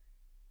guitar,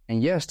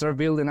 and yeah, start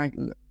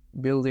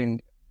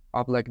building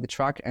up like the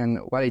track. And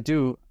what I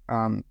do,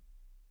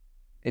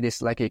 it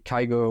is like a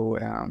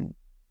Kygo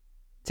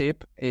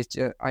tip. It's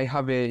I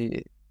have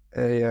a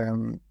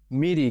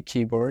MIDI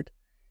keyboard,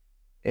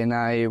 and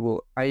I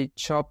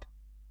chop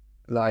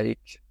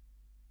like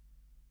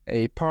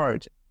a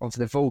part of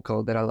the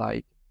vocal that I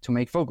like to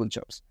make vocal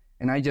chops,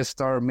 and I just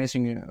start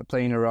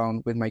playing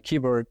around with my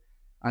keyboard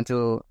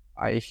until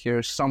I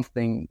hear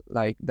something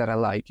like that I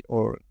like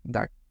or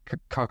that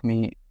caught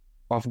me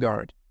off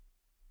guard,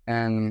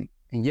 and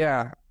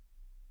yeah,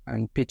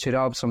 and pitch it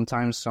up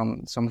sometimes,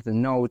 some of the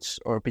notes,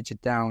 or pitch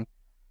it down,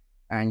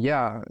 and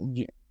yeah,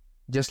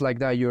 just like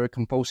that you're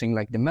composing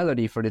like the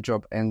melody for the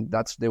drop, and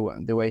that's the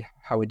way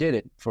how we did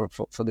it for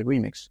the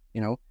remix,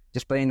 you know,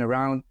 just playing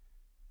around,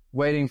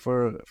 waiting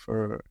for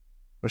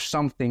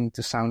something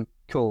to sound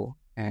cool,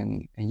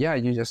 and yeah,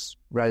 you just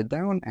write it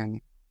down,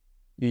 and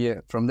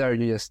from there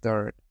you just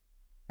start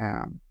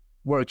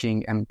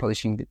working and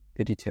polishing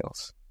the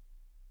details.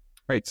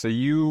 Right. So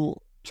you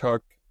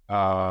took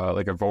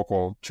like a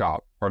vocal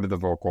chop, part of the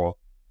vocal,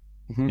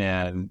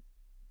 and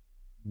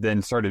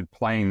then started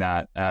playing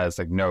that as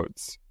like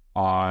notes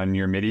on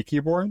your MIDI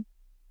keyboard?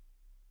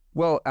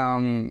 Well,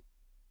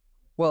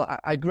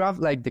 I grabbed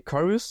like the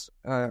chorus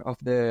of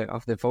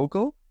the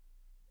vocal,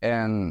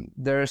 and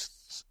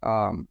there's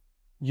do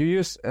you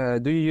use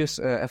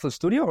FL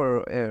Studio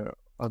or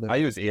other? I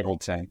use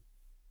Ableton.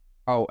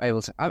 Oh,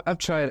 Ableton. I've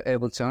tried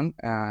Ableton,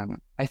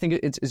 and I think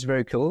it's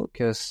very cool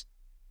because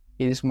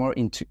it is more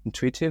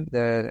intuitive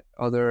than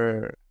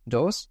other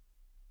DAWs.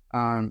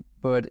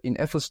 But in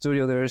FL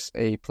Studio, there's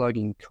a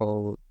plugin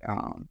called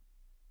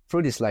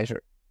Fruity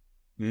Slicer.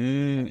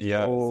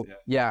 Yeah. So,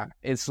 yeah,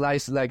 it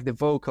slices like the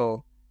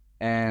vocal,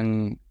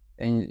 and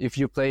if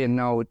you play a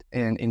note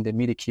and in the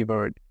MIDI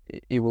keyboard,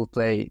 it will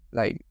play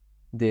like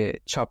the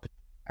chopped,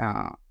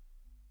 the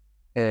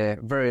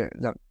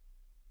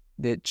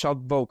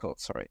chopped vocal.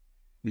 Sorry.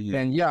 Mm-hmm.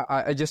 And yeah,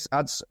 I just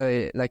add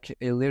like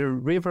a little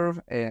reverb,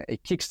 a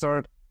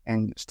kickstart,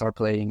 and start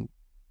playing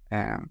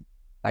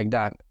like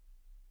that.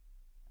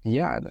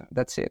 Yeah,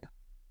 that's it.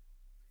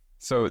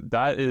 So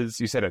that is,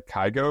 you said, a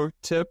Kygo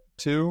tip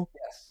too?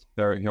 Yes.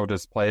 There, he'll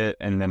just play it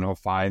and then he'll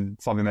find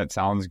something that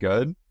sounds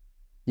good?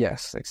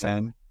 Yes,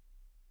 exactly.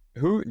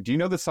 And do you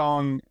know the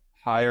song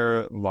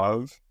Higher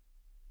Love?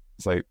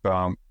 It's like,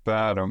 bum,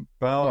 ba-dum,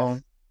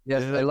 bum.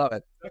 Yes, I love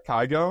it. Is that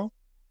Kygo?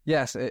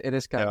 Yes, it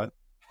is Kygo.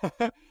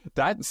 Yeah.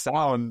 That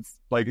sounds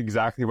like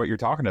exactly what you're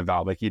talking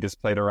about. Like he just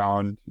played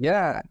around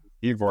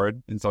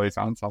keyboard until he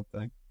found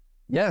something.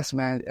 Yes,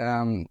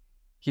 man.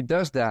 He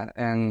does that,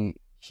 and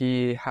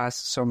he has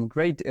some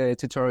great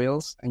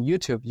tutorials on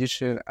YouTube. You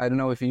should, I don't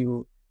know if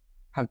you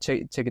have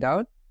check it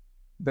out,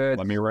 but...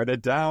 Let me write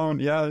it down.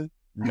 Yeah.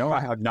 No,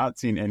 I have not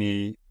seen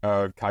any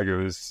of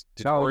Kygo's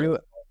tutorials. No, you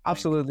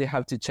absolutely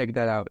have to check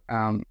that out.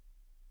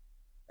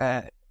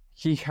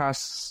 He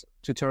has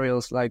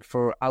tutorials like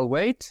for I'll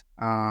Wait,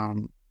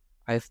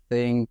 I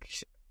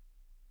think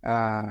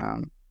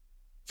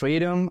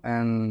Freedom,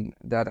 and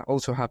that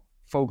also have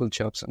vocal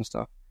chops and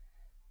stuff.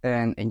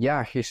 And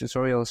yeah, his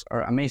tutorials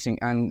are amazing.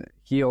 And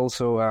he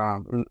also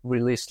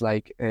released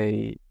like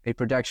a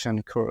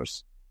production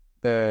course,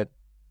 but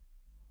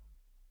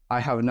I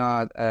have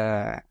not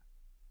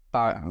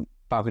bought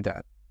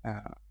that.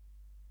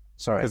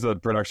 Sorry. Because the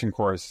production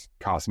course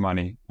costs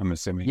money, I'm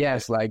assuming.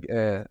 Yes, like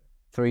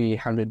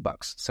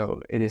 $300.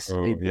 So it is.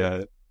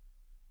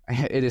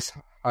 It is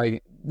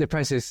high. The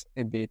price is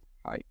a bit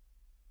high.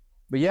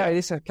 But yeah, it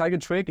is a Kygo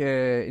trick.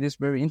 It is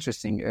very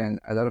interesting, and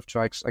a lot of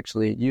tracks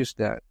actually use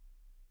that.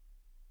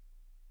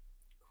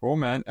 Cool,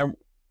 man. And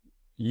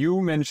you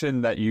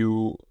mentioned that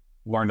you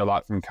learned a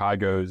lot from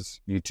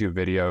Kygo's YouTube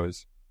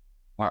videos.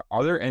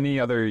 Are there any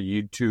other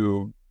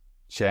YouTube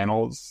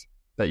channels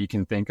that you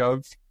can think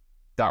of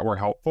that were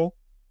helpful?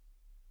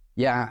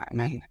 Yeah,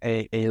 man,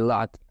 a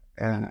lot.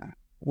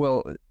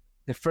 Well,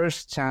 the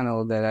first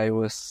channel that I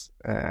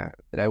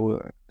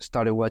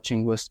started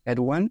watching was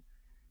Ed1,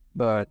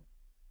 but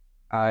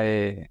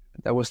that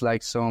was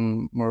like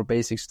some more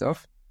basic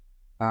stuff.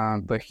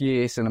 But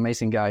he is an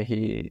amazing guy.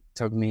 He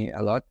taught me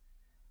a lot.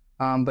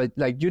 But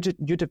like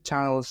YouTube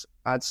channels,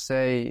 I'd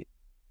say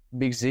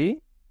Big Z.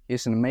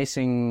 He's an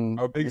amazing.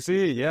 Oh, Big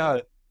Z, yeah.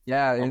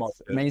 Yeah,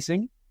 it's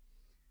amazing.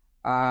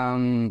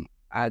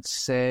 I'd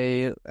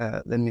say,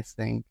 let me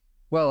think.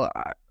 Well,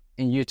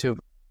 in YouTube,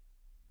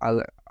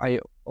 I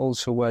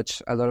also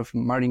watch a lot of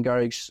Martin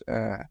Garrix's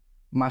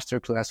master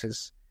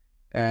classes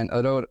and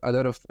a lot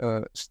of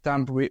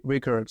Stamp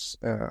Records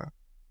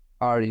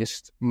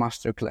artist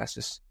master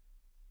classes.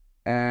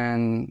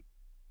 And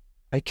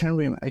I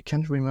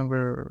can't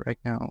remember right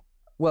now.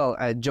 Well,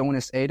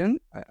 Jonas Aiden.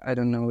 I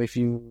don't know if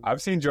you.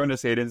 I've seen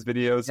Jonas Aiden's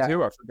videos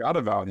too. I forgot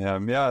about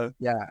him. Yeah.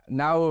 Yeah.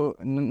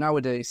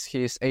 Nowadays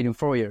he's Aiden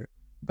Fourier,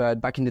 but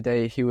back in the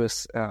day he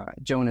was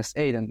Jonas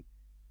Aiden.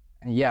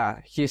 And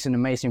yeah, he's an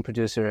amazing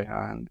producer,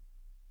 and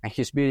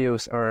his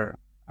videos are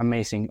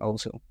amazing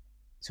also.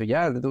 So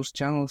yeah, those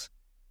channels.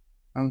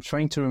 I'm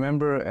trying to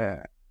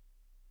remember.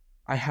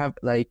 I have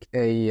like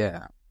a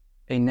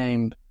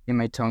name in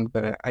my tongue,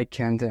 but I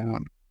can't.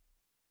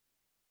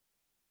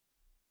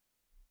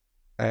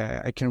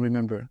 I can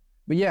remember.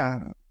 But yeah.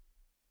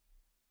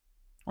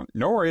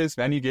 No worries,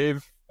 man. You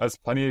gave us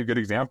plenty of good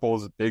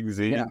examples. Big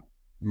Z,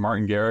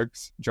 Martin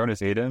Garrix, Jonas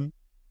Aiden.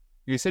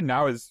 You said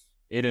now is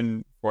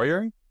Aiden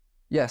Fourier?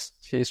 Yes,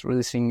 he's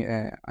releasing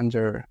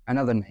under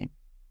another name.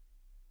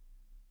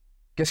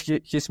 Because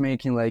he's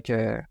making like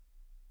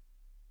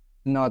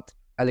not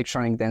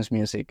electronic dance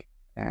music,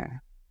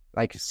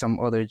 like some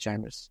other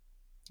genres.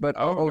 But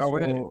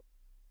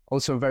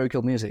also very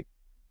cool music.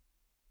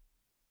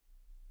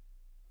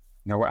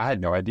 No, I had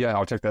no idea.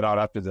 I'll check that out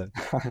after this.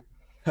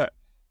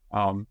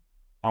 I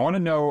want to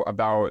know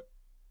about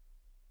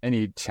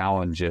any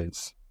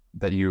challenges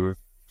that you've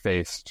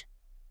faced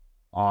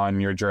on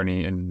your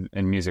journey in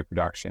music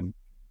production.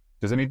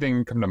 Does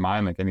anything come to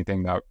mind, like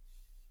anything that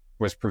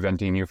was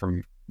preventing you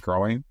from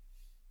growing?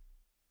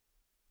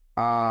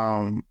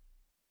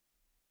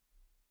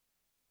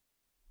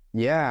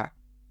 Yeah.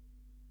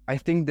 I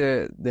think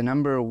the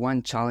number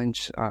one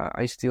challenge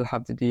I still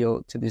have to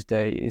deal to this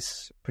day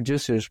is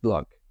producer's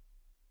block.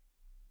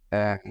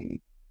 I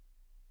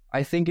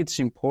think it's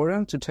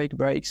important to take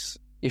breaks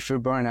if you're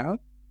burnt out.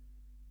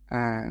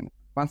 And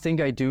one thing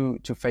I do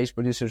to face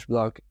producer's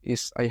block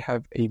is I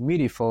have a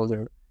MIDI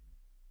folder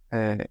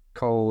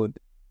called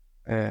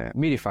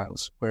MIDI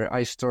files, where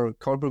I store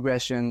chord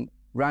progression,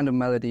 random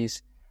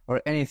melodies,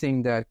 or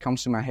anything that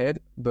comes to my head,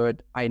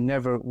 but I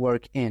never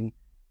work in.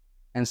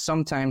 And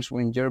sometimes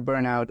when you're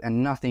burnt out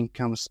and nothing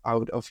comes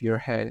out of your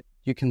head,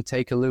 you can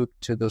take a look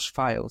to those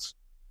files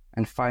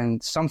and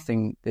find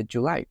something that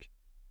you like.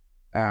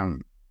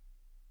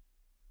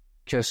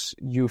 Because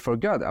you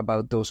forgot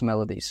about those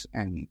melodies,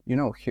 and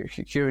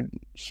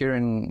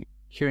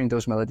hearing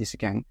those melodies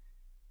again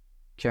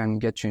can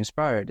get you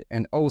inspired,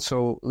 and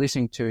also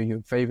listening to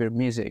your favorite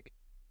music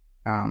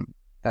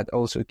that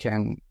also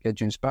can get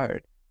you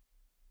inspired.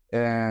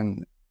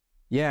 And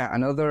yeah,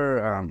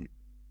 another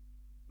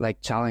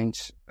like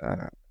challenge,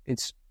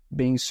 it's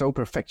being so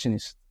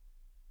perfectionist.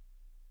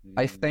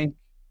 I think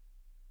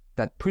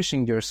that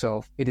pushing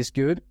yourself, it is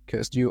good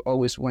because you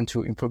always want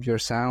to improve your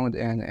sound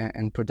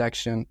and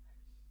production.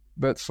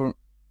 But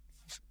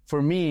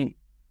for me,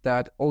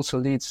 that also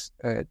leads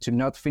to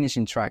not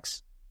finishing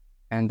tracks.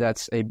 And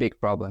that's a big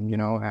problem,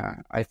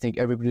 I think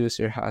every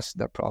producer has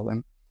that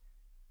problem.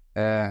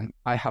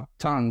 I have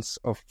tons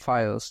of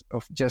files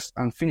of just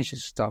unfinished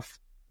stuff.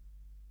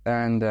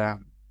 And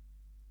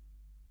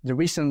the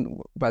reason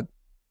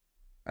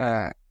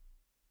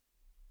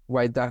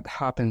why that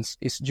happens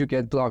is you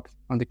get blocked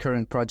on the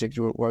current project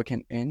you're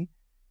working in.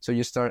 So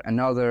you start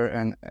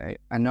another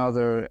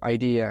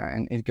idea,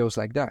 and it goes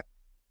like that.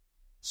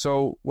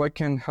 So what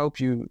can help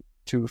you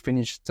to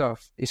finish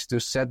stuff is to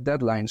set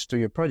deadlines to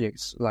your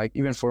projects. Like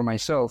even for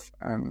myself,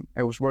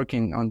 I was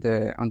working on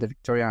the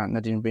Victoria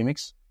Nadine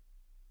remix,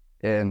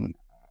 and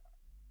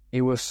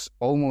it was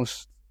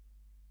almost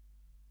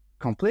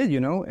complete,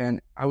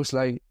 and I was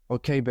like,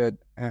 okay, but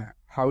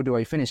how do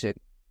I finish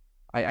it?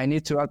 I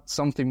need to add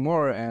something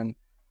more, and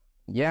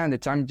the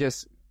time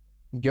just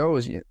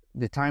goes.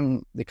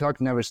 The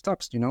clock never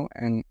stops,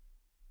 and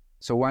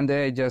so one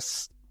day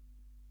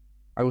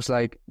I was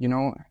like,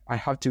 I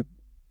have to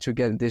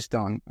get this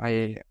done.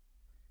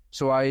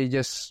 So I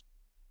just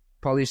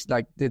polished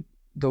like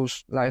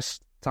those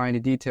last tiny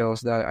details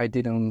that I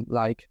didn't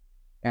like,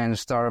 and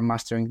start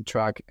mastering the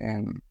track,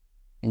 and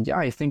yeah,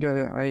 I think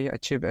I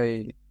achieved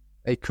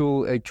a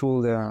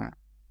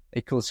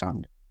cool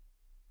sound.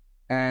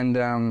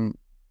 And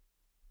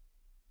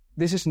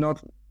this is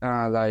not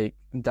like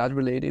that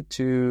related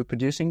to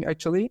producing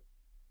actually,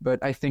 but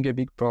I think a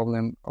big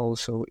problem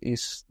also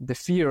is the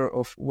fear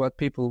of what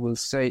people will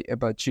say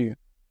about you,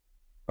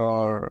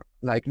 or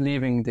like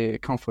leaving the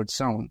comfort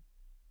zone,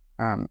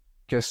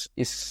 because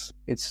it's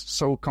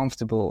so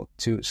comfortable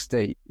to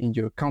stay in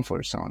your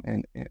comfort zone,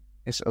 and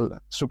it's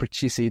super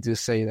cheesy to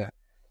say that,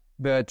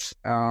 but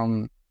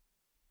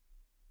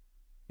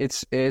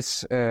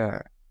it's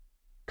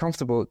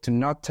comfortable to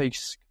not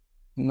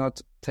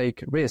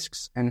take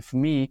risks. And for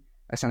me,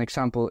 as an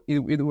example, it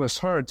was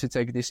hard to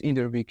take this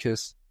interview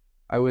because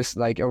I was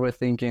like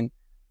overthinking,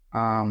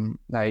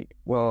 like,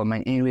 well, my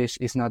English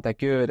is not that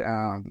good.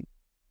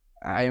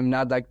 I am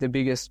not like the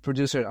biggest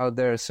producer out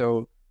there.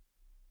 So,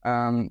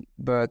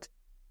 but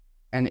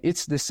And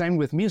it's the same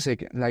with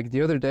music. Like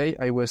the other day,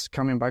 I was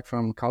coming back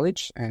from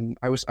college and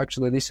I was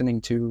actually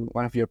listening to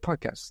one of your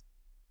podcasts.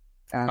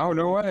 And Oh,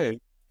 no way.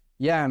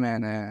 yeah,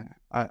 man,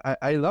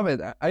 I love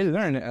it. I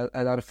learned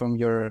a lot from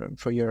your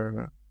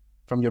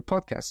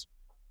podcast.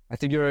 I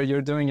think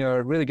you're doing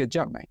a really good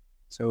job, mate.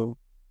 So,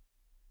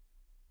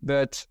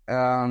 but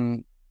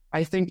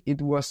I think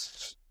it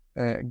was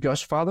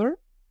Godfather,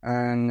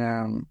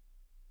 and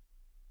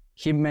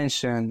he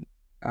mentioned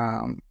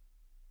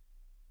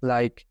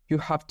like you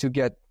have to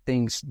get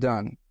things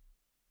done,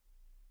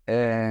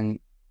 and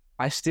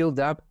I still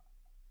doubt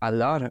a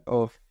lot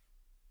of,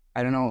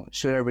 I don't know,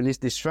 should I release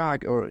this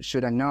track or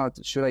should I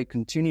not? Should I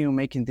continue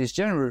making this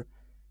genre,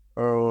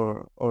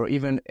 or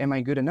even am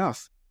I good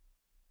enough?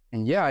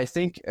 And yeah, I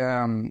think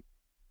and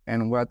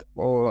what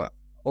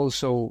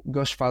also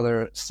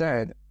Godfather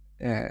said,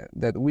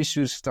 that we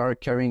should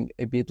start caring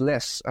a bit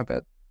less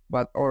about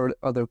what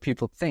other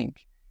people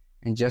think,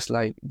 and just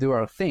like do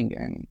our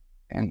thing.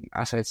 And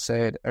as I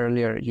said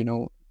earlier, you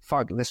know,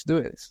 fuck, let's do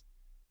it.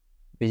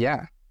 But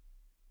yeah.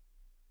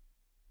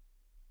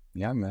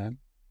 Yeah, man.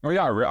 Oh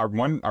yeah, I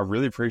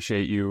really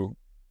appreciate you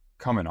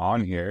coming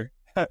on here.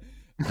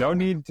 No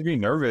need to be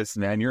nervous,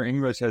 man. Your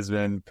English has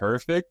been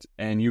perfect,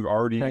 and you've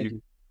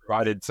already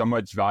provided so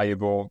much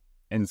valuable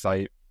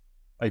insight,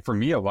 like for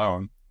me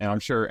alone, and I'm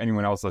sure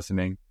anyone else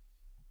listening,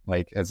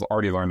 like, has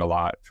already learned a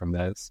lot from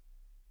this.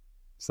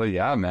 So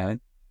yeah,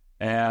 man.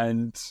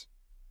 And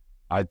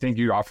I think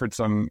you offered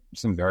some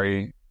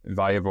very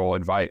valuable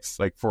advice.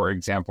 Like, for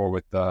example,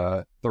 with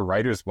the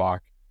writer's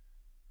block,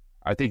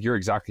 I think you're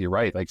exactly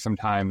right. Like,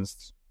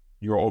 sometimes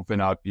you'll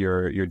open up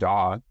your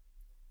DAW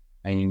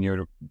and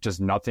you're just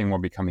nothing will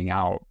be coming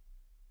out.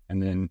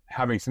 And then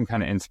having some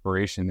kind of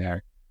inspiration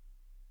there,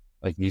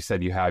 like you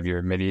said, you have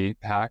your MIDI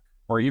pack,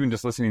 or even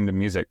just listening to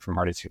music from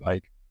artists you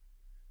like,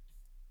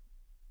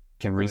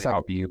 can really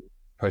help you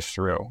push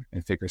through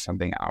and figure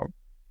something out.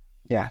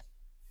 Yeah.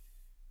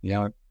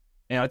 Yeah.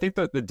 And I think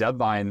that the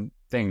deadline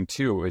thing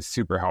too is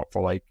super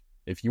helpful. Like,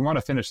 if you want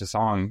to finish a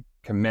song,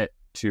 commit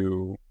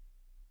to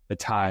the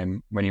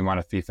time when you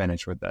want to be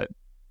finished with it.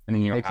 And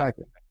then you have to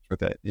finish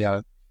with it. Yeah.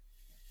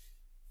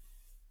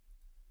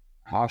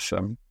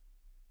 Awesome,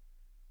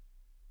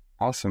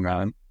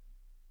 man.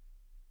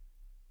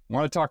 I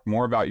want to talk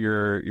more about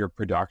your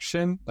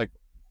production. Like,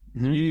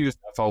 you use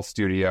FL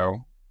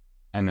Studio,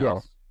 and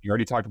you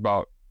already talked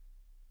about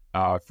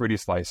Fruity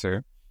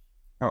Slicer.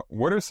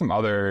 What are some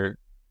other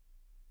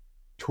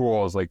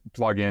tools, like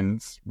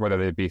plugins, whether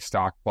they be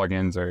stock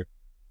plugins or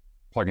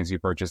plugins you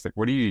purchase? Like,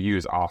 what do you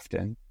use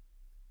often?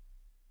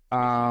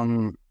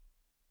 Well,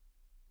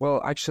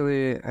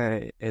 actually,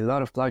 a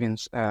lot of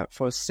plugins.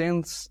 For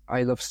synths,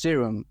 I love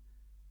Serum.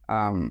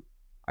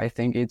 I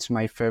think it's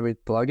my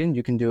favorite plugin.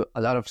 You can do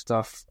a lot of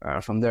stuff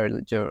from there,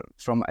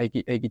 from a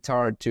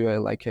guitar to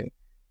a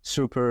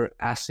super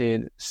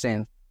acid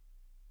synth.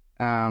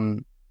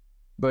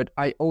 But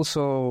I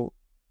also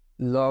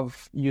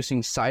love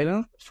using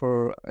Silent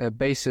for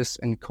basses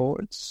and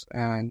chords,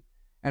 and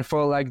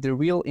for like the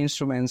real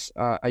instruments,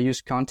 I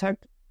use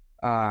Contact.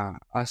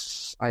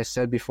 As I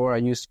said before, I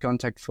use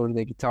Contact for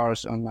the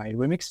guitars on my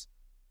remix,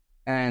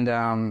 and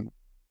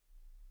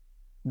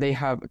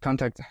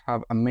Contact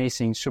have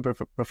amazing, super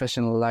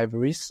professional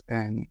libraries,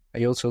 and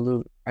I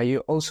also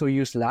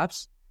use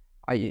Labs.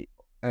 I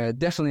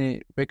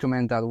definitely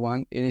recommend that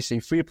one. It is a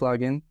free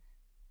plugin,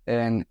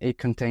 and it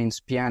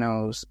contains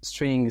pianos,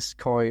 strings,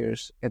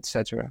 choirs,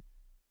 etc.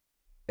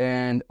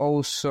 And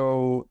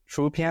also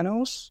True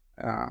Pianos.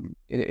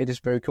 It is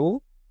very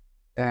cool,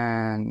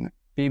 and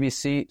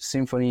BBC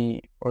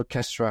Symphony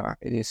Orchestra.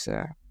 It is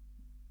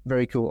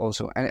very cool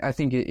also, and I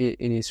think it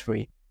is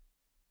free.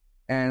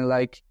 And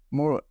like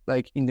more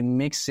like in the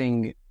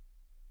mixing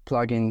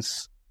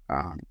plugins,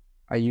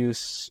 I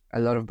use a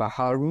lot of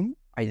Bahal Room.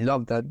 I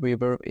love that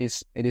reverb.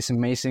 It is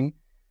amazing.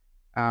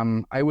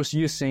 I was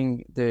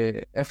using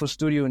the FL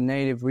Studio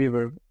native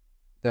reverb,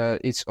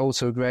 that it's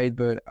also great,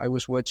 but I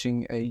was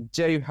watching a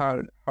Jay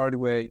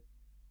Hardway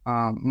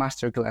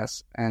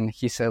masterclass, and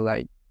he said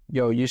like,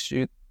 yo, you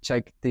should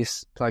check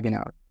this plugin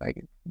out.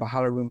 Like,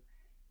 Bahal Room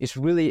is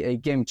really a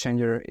game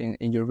changer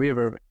in your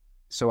reverb.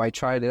 So I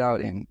tried it out,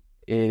 and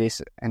it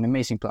is an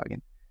amazing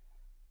plugin.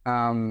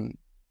 I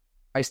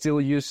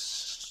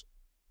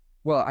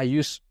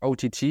use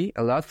OTT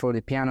a lot for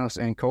the pianos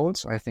and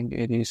chords. I think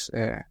it is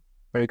a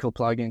very cool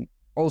plugin,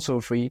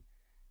 also free.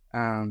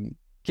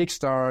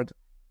 Kickstart,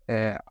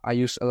 I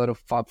use a lot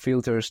of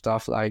FabFilter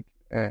stuff, like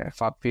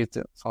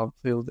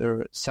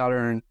FabFilter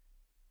Saturn,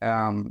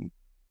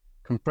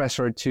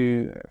 Compressor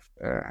 2,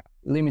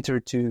 Limiter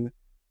 2,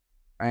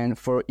 and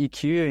for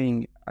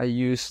EQing, I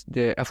use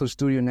the FL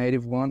Studio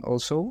native one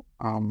also.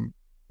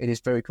 It is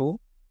very cool,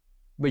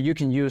 but you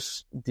can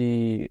use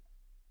the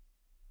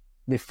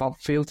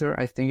FabFilter.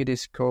 I think it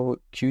is called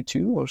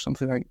Q2 or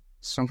something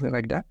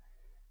like that.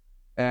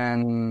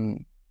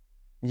 And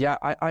yeah,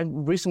 I've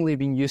recently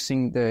been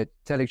using the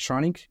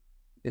Telectronics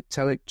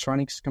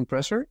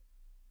compressor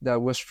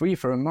that was free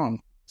for a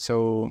month.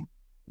 So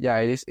yeah,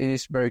 it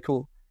is very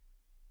cool.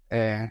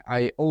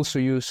 I also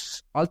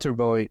use Alter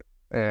Boy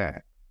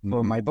for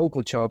my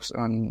vocal chops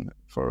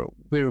for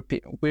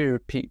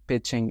weird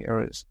pitching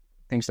or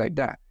things like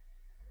that.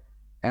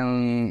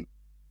 And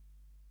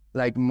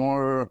like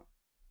more,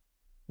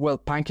 well,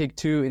 Pancake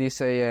 2, it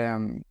is a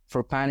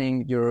for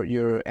panning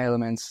your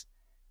elements.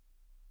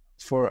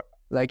 For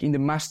like in the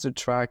master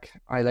track,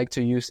 I like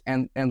to use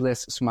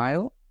Endless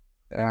Smile.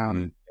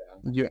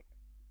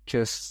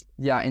 Because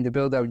in the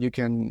build up you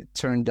can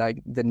turn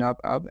like the knob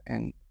up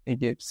and it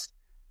gives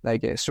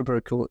like a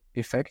super cool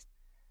effect.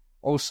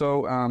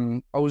 Also,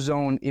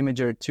 Ozone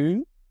Imager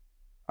 2.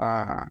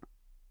 I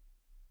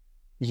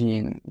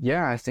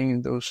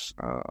think those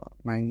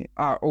my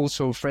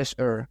also Fresh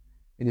Air.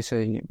 It is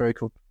a very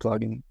cool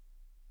plugin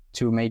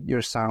to make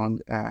your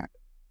sound a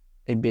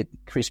bit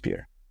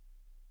crispier.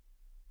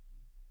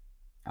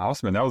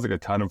 Awesome, that was like a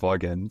ton of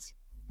plugins.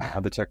 I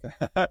had to check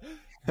that.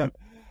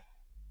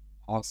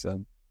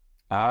 Awesome.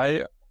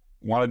 I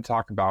wanted to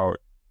talk about,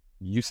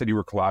 you said you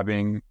were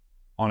collabing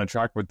on a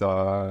track with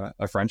a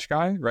French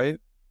guy, right?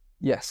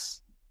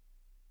 Yes.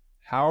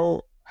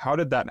 How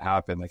did that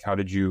happen? Like, how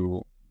did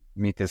you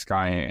meet this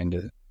guy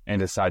and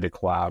decide to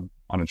collab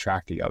on a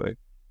track together?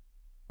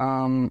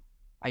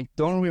 I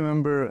don't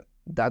remember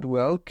that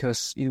well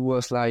because it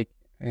was like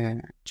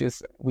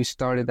we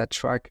started that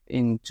track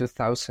in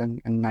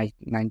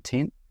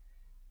 2019,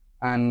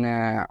 and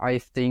I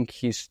think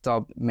he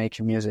stopped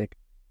making music.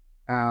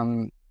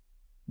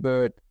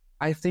 But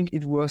I think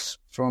it was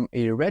from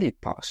a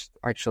Reddit post,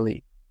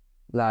 actually.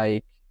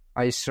 Like,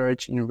 I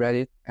searched in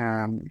Reddit,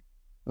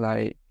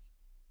 like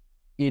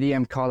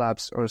EDM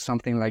collabs or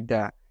something like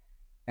that.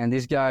 And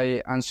this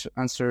guy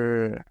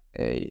answered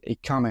a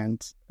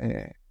comment.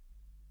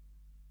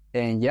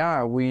 And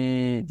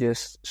we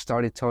just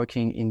started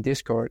talking in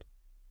Discord.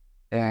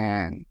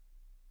 And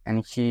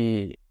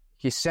he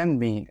sent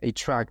me a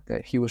track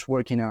that he was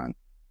working on.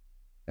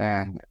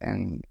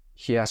 And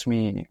he asked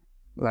me,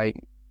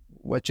 like,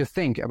 what you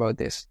think about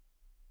this?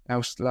 I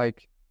was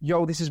like,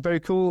 yo, this is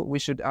very cool. We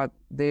should add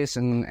this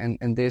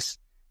and this.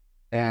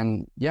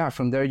 And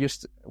from there,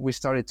 we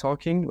started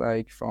talking,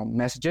 like, from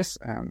messages,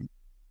 and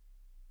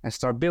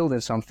start building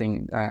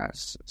something,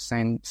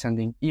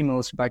 sending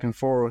emails back and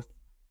forth,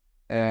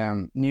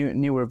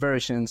 newer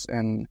versions.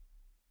 And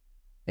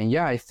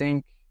I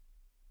think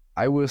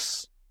I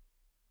was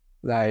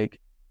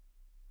like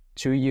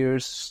 2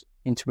 years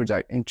into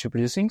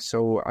producing,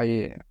 so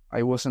I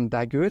wasn't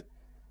that good.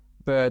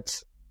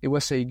 But it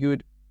was a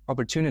good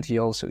opportunity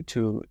also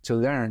to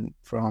learn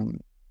from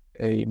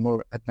a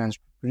more advanced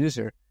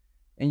producer.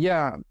 And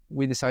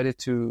we decided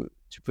to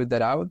put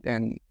that out,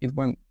 and it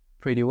went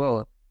pretty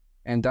well.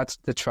 And that's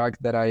the track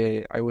that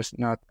I was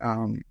not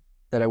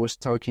that I was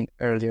talking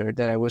earlier,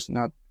 that I was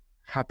not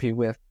happy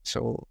with,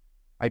 so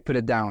I put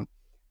it down.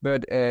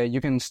 But you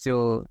can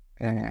still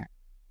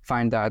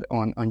find that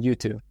on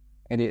YouTube,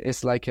 and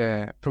it's like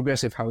a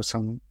progressive house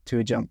song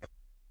to jump.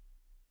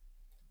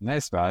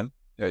 Nice, man.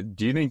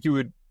 Do you think you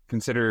would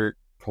consider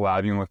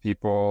collabing with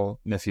people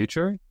in the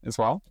future as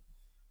well?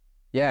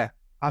 Yeah,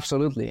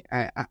 absolutely.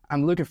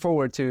 I'm looking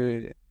forward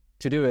to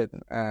do it.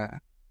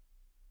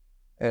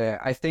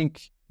 I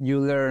think you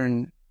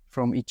learn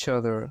from each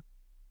other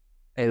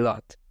a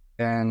lot,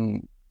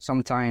 and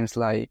sometimes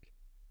like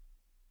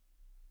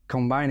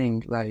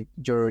combining like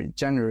your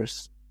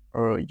genres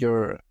or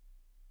your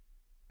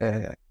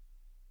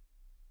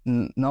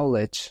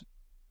knowledge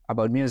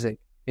about music,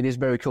 it is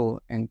very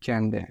cool and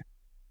can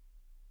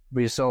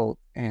result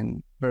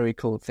in very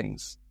cool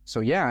things.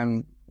 So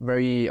I'm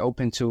very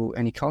open to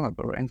any collab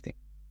or anything.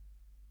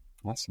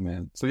 Awesome,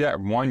 man. So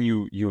one,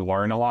 you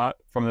learn a lot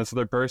from this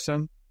other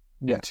person.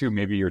 Yeah. And two,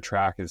 maybe your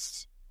track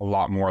is a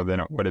lot more than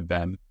it would have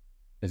been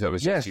if it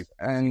was just you.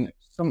 And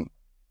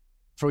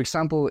for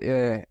example,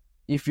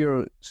 if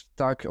you're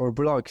stuck or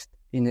blocked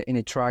in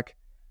a track,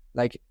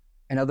 like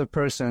another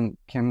person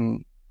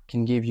can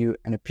give you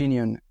an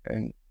opinion,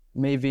 and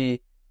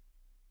maybe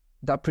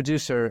that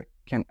producer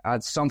can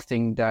add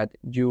something that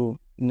you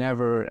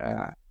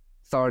never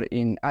thought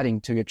in adding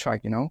to your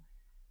track,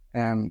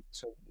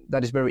 so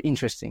that is very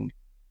interesting,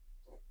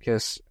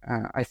 because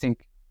I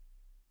think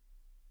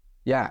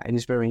it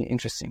is very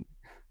interesting.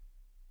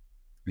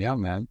 Yeah,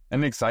 man.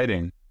 And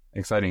exciting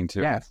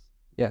too. Yes.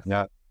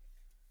 Yeah,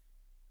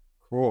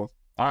 cool.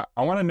 I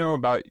want to know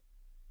about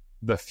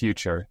the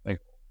future.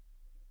 Like,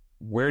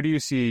 where do you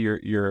see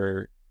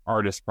your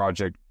artist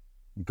project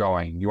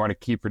going? You want to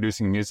keep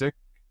producing music?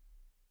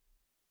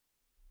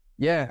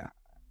 Yeah,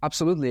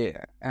 absolutely.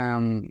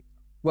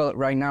 Well,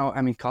 right now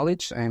I'm in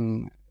college.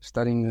 I'm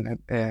studying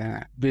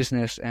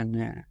business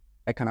and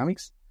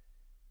economics.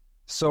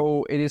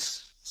 So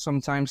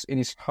sometimes it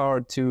is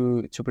hard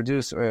to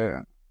produce.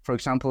 For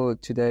example,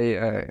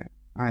 today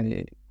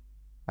I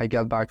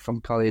got back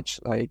from college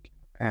like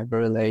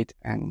very late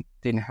and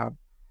didn't have.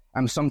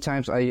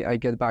 Sometimes I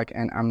get back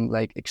and I'm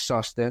like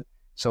exhausted,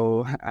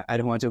 so I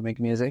don't want to make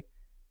music.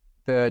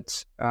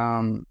 But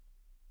in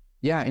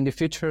the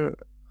future,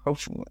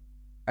 hopefully,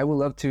 I would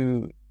love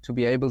to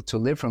be able to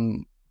live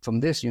from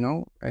this,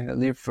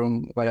 live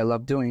from what I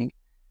love doing.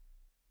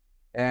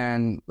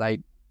 And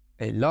like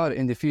a lot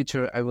in the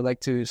future, I would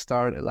like to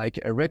start like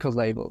a record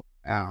label.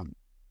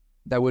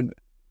 That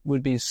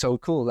would be so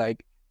cool.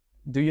 Like,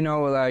 do you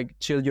know like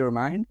Chill Your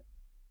Mind?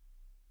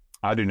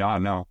 I do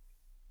not know.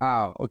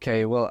 Oh,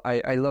 okay. Well,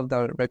 I love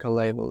that record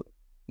label.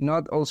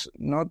 Not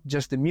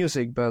just the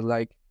music, but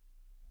like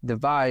the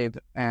vibe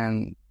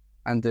and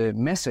the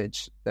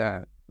message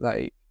that,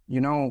 like,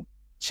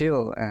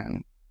 chill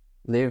and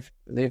live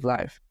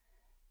life.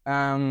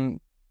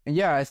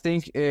 Yeah, I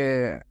think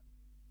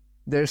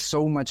there's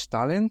so much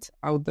talent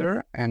out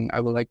there, and I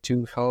would like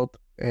to help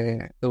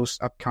those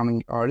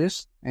upcoming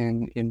artists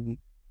and in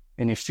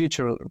a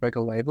future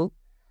record label.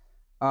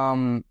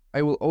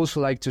 I will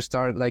also like to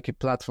start like a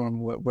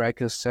platform where I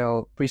could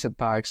sell preset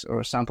packs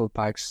or sample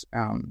packs,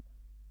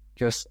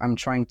 because I'm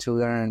trying to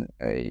learn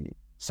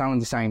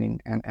sound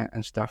designing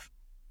and stuff.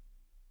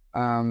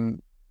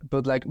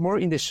 But like more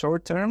in the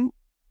short term,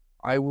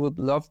 I would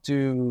love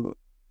to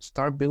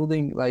start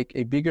building like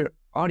a bigger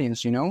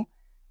audience,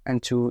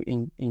 and to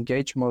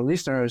engage more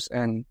listeners.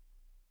 And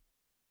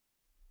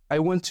I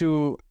want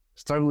to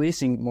start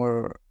releasing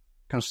more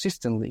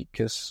consistently,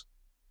 because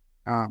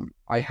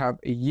I have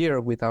a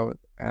year without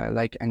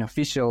like an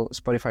official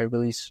Spotify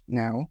release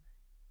now.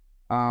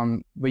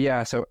 But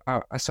yeah, so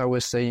as I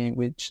was saying,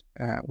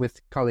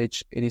 with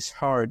college, it is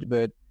hard,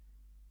 but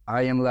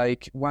I am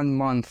like 1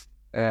 month,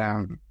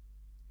 in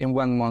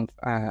 1 month,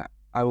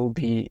 I will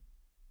be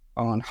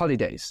on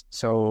holidays.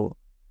 So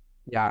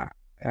yeah,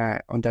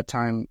 on that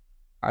time,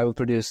 I will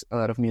produce a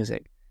lot of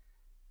music.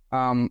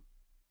 I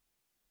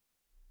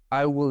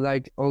would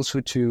like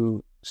also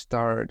to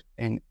start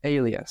an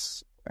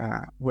alias,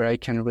 where I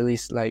can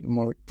release like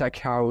more tech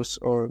house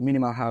or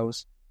minimal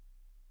house,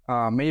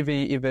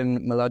 maybe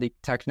even melodic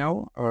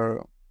techno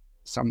or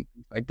something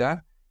like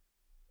that.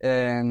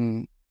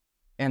 And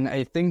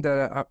I think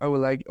that I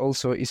would like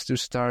also is to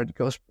start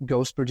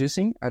ghost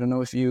producing. I don't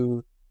know if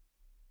you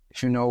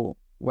know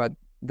what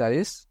that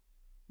is.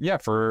 Yeah,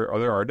 for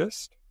other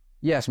artists.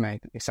 Yes,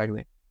 mate,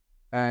 exactly.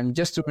 And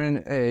just to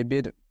earn a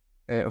bit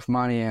of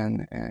money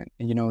and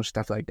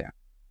stuff like that.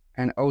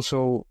 And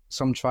also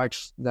some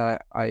tracks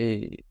that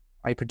I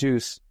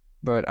produce,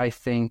 but I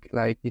think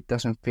like it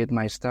doesn't fit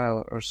my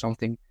style or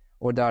something,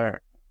 or that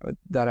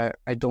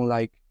I don't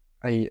like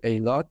a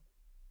lot.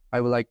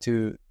 I would like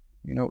to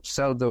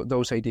sell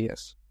those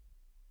ideas.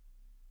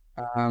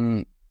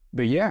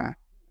 But yeah,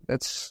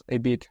 that's a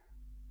bit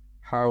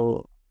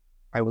how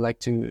I would like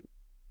to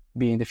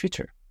be in the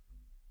future.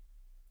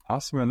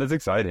 Awesome, man. That's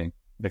exciting.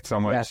 Like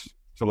so much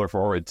to look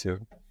forward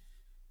to.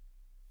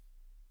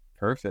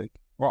 Perfect.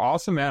 Well,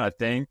 awesome, man.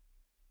 Thank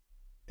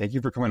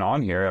you for coming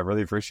on here. I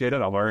really appreciate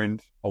it. I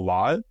learned a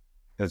lot.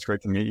 It's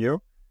great to meet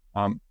you.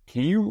 Can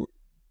you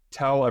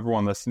tell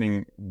everyone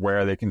listening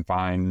where they can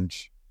find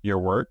your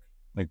work,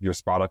 like your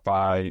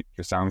Spotify,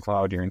 your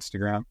SoundCloud, your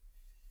Instagram?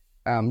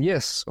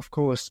 Yes, of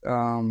course.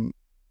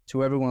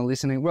 To everyone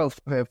listening, well,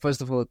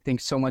 first of all,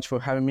 thanks so much for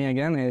having me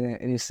again.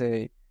 It is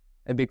a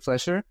big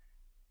pleasure.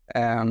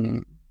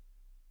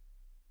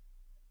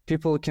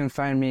 People can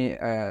find me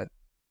at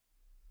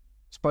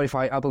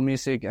Spotify, Apple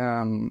Music,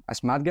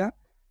 as Matga,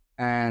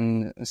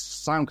 and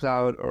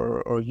SoundCloud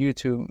or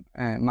YouTube,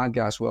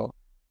 Matga as well.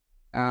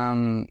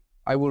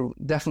 I will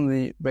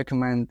definitely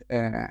recommend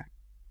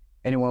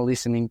anyone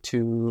listening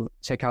to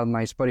check out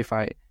my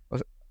Spotify,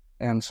 my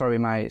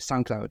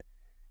SoundCloud,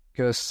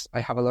 because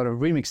I have a lot of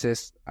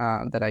remixes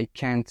that I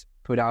can't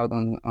put out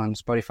on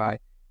Spotify.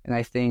 And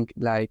I think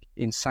like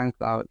in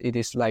SoundCloud, it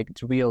is like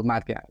the real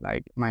Matga,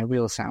 like my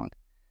real sound.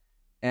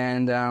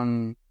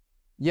 And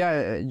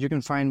yeah, you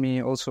can find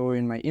me also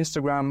in my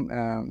Instagram,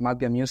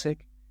 Matga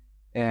Music.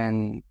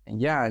 And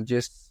yeah,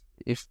 just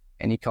if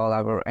any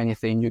collab or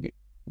anything,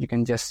 you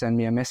can just send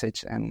me a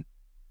message and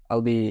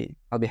I'll be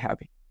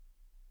happy.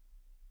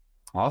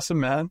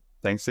 Awesome, man.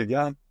 Thanks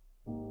again.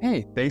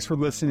 Hey, thanks for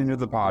listening to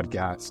the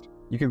podcast.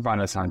 You can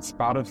find us on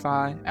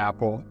Spotify,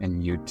 Apple,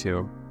 and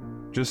YouTube.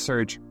 Just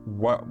search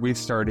What We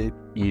Started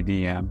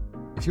EDM.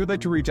 If you would like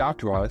to reach out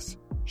to us,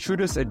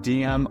 shoot us a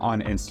DM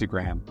on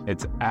Instagram.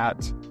 It's at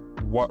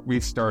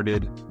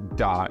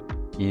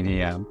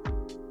whatwestarted.edm.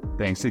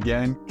 Thanks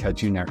again.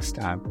 Catch you next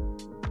time.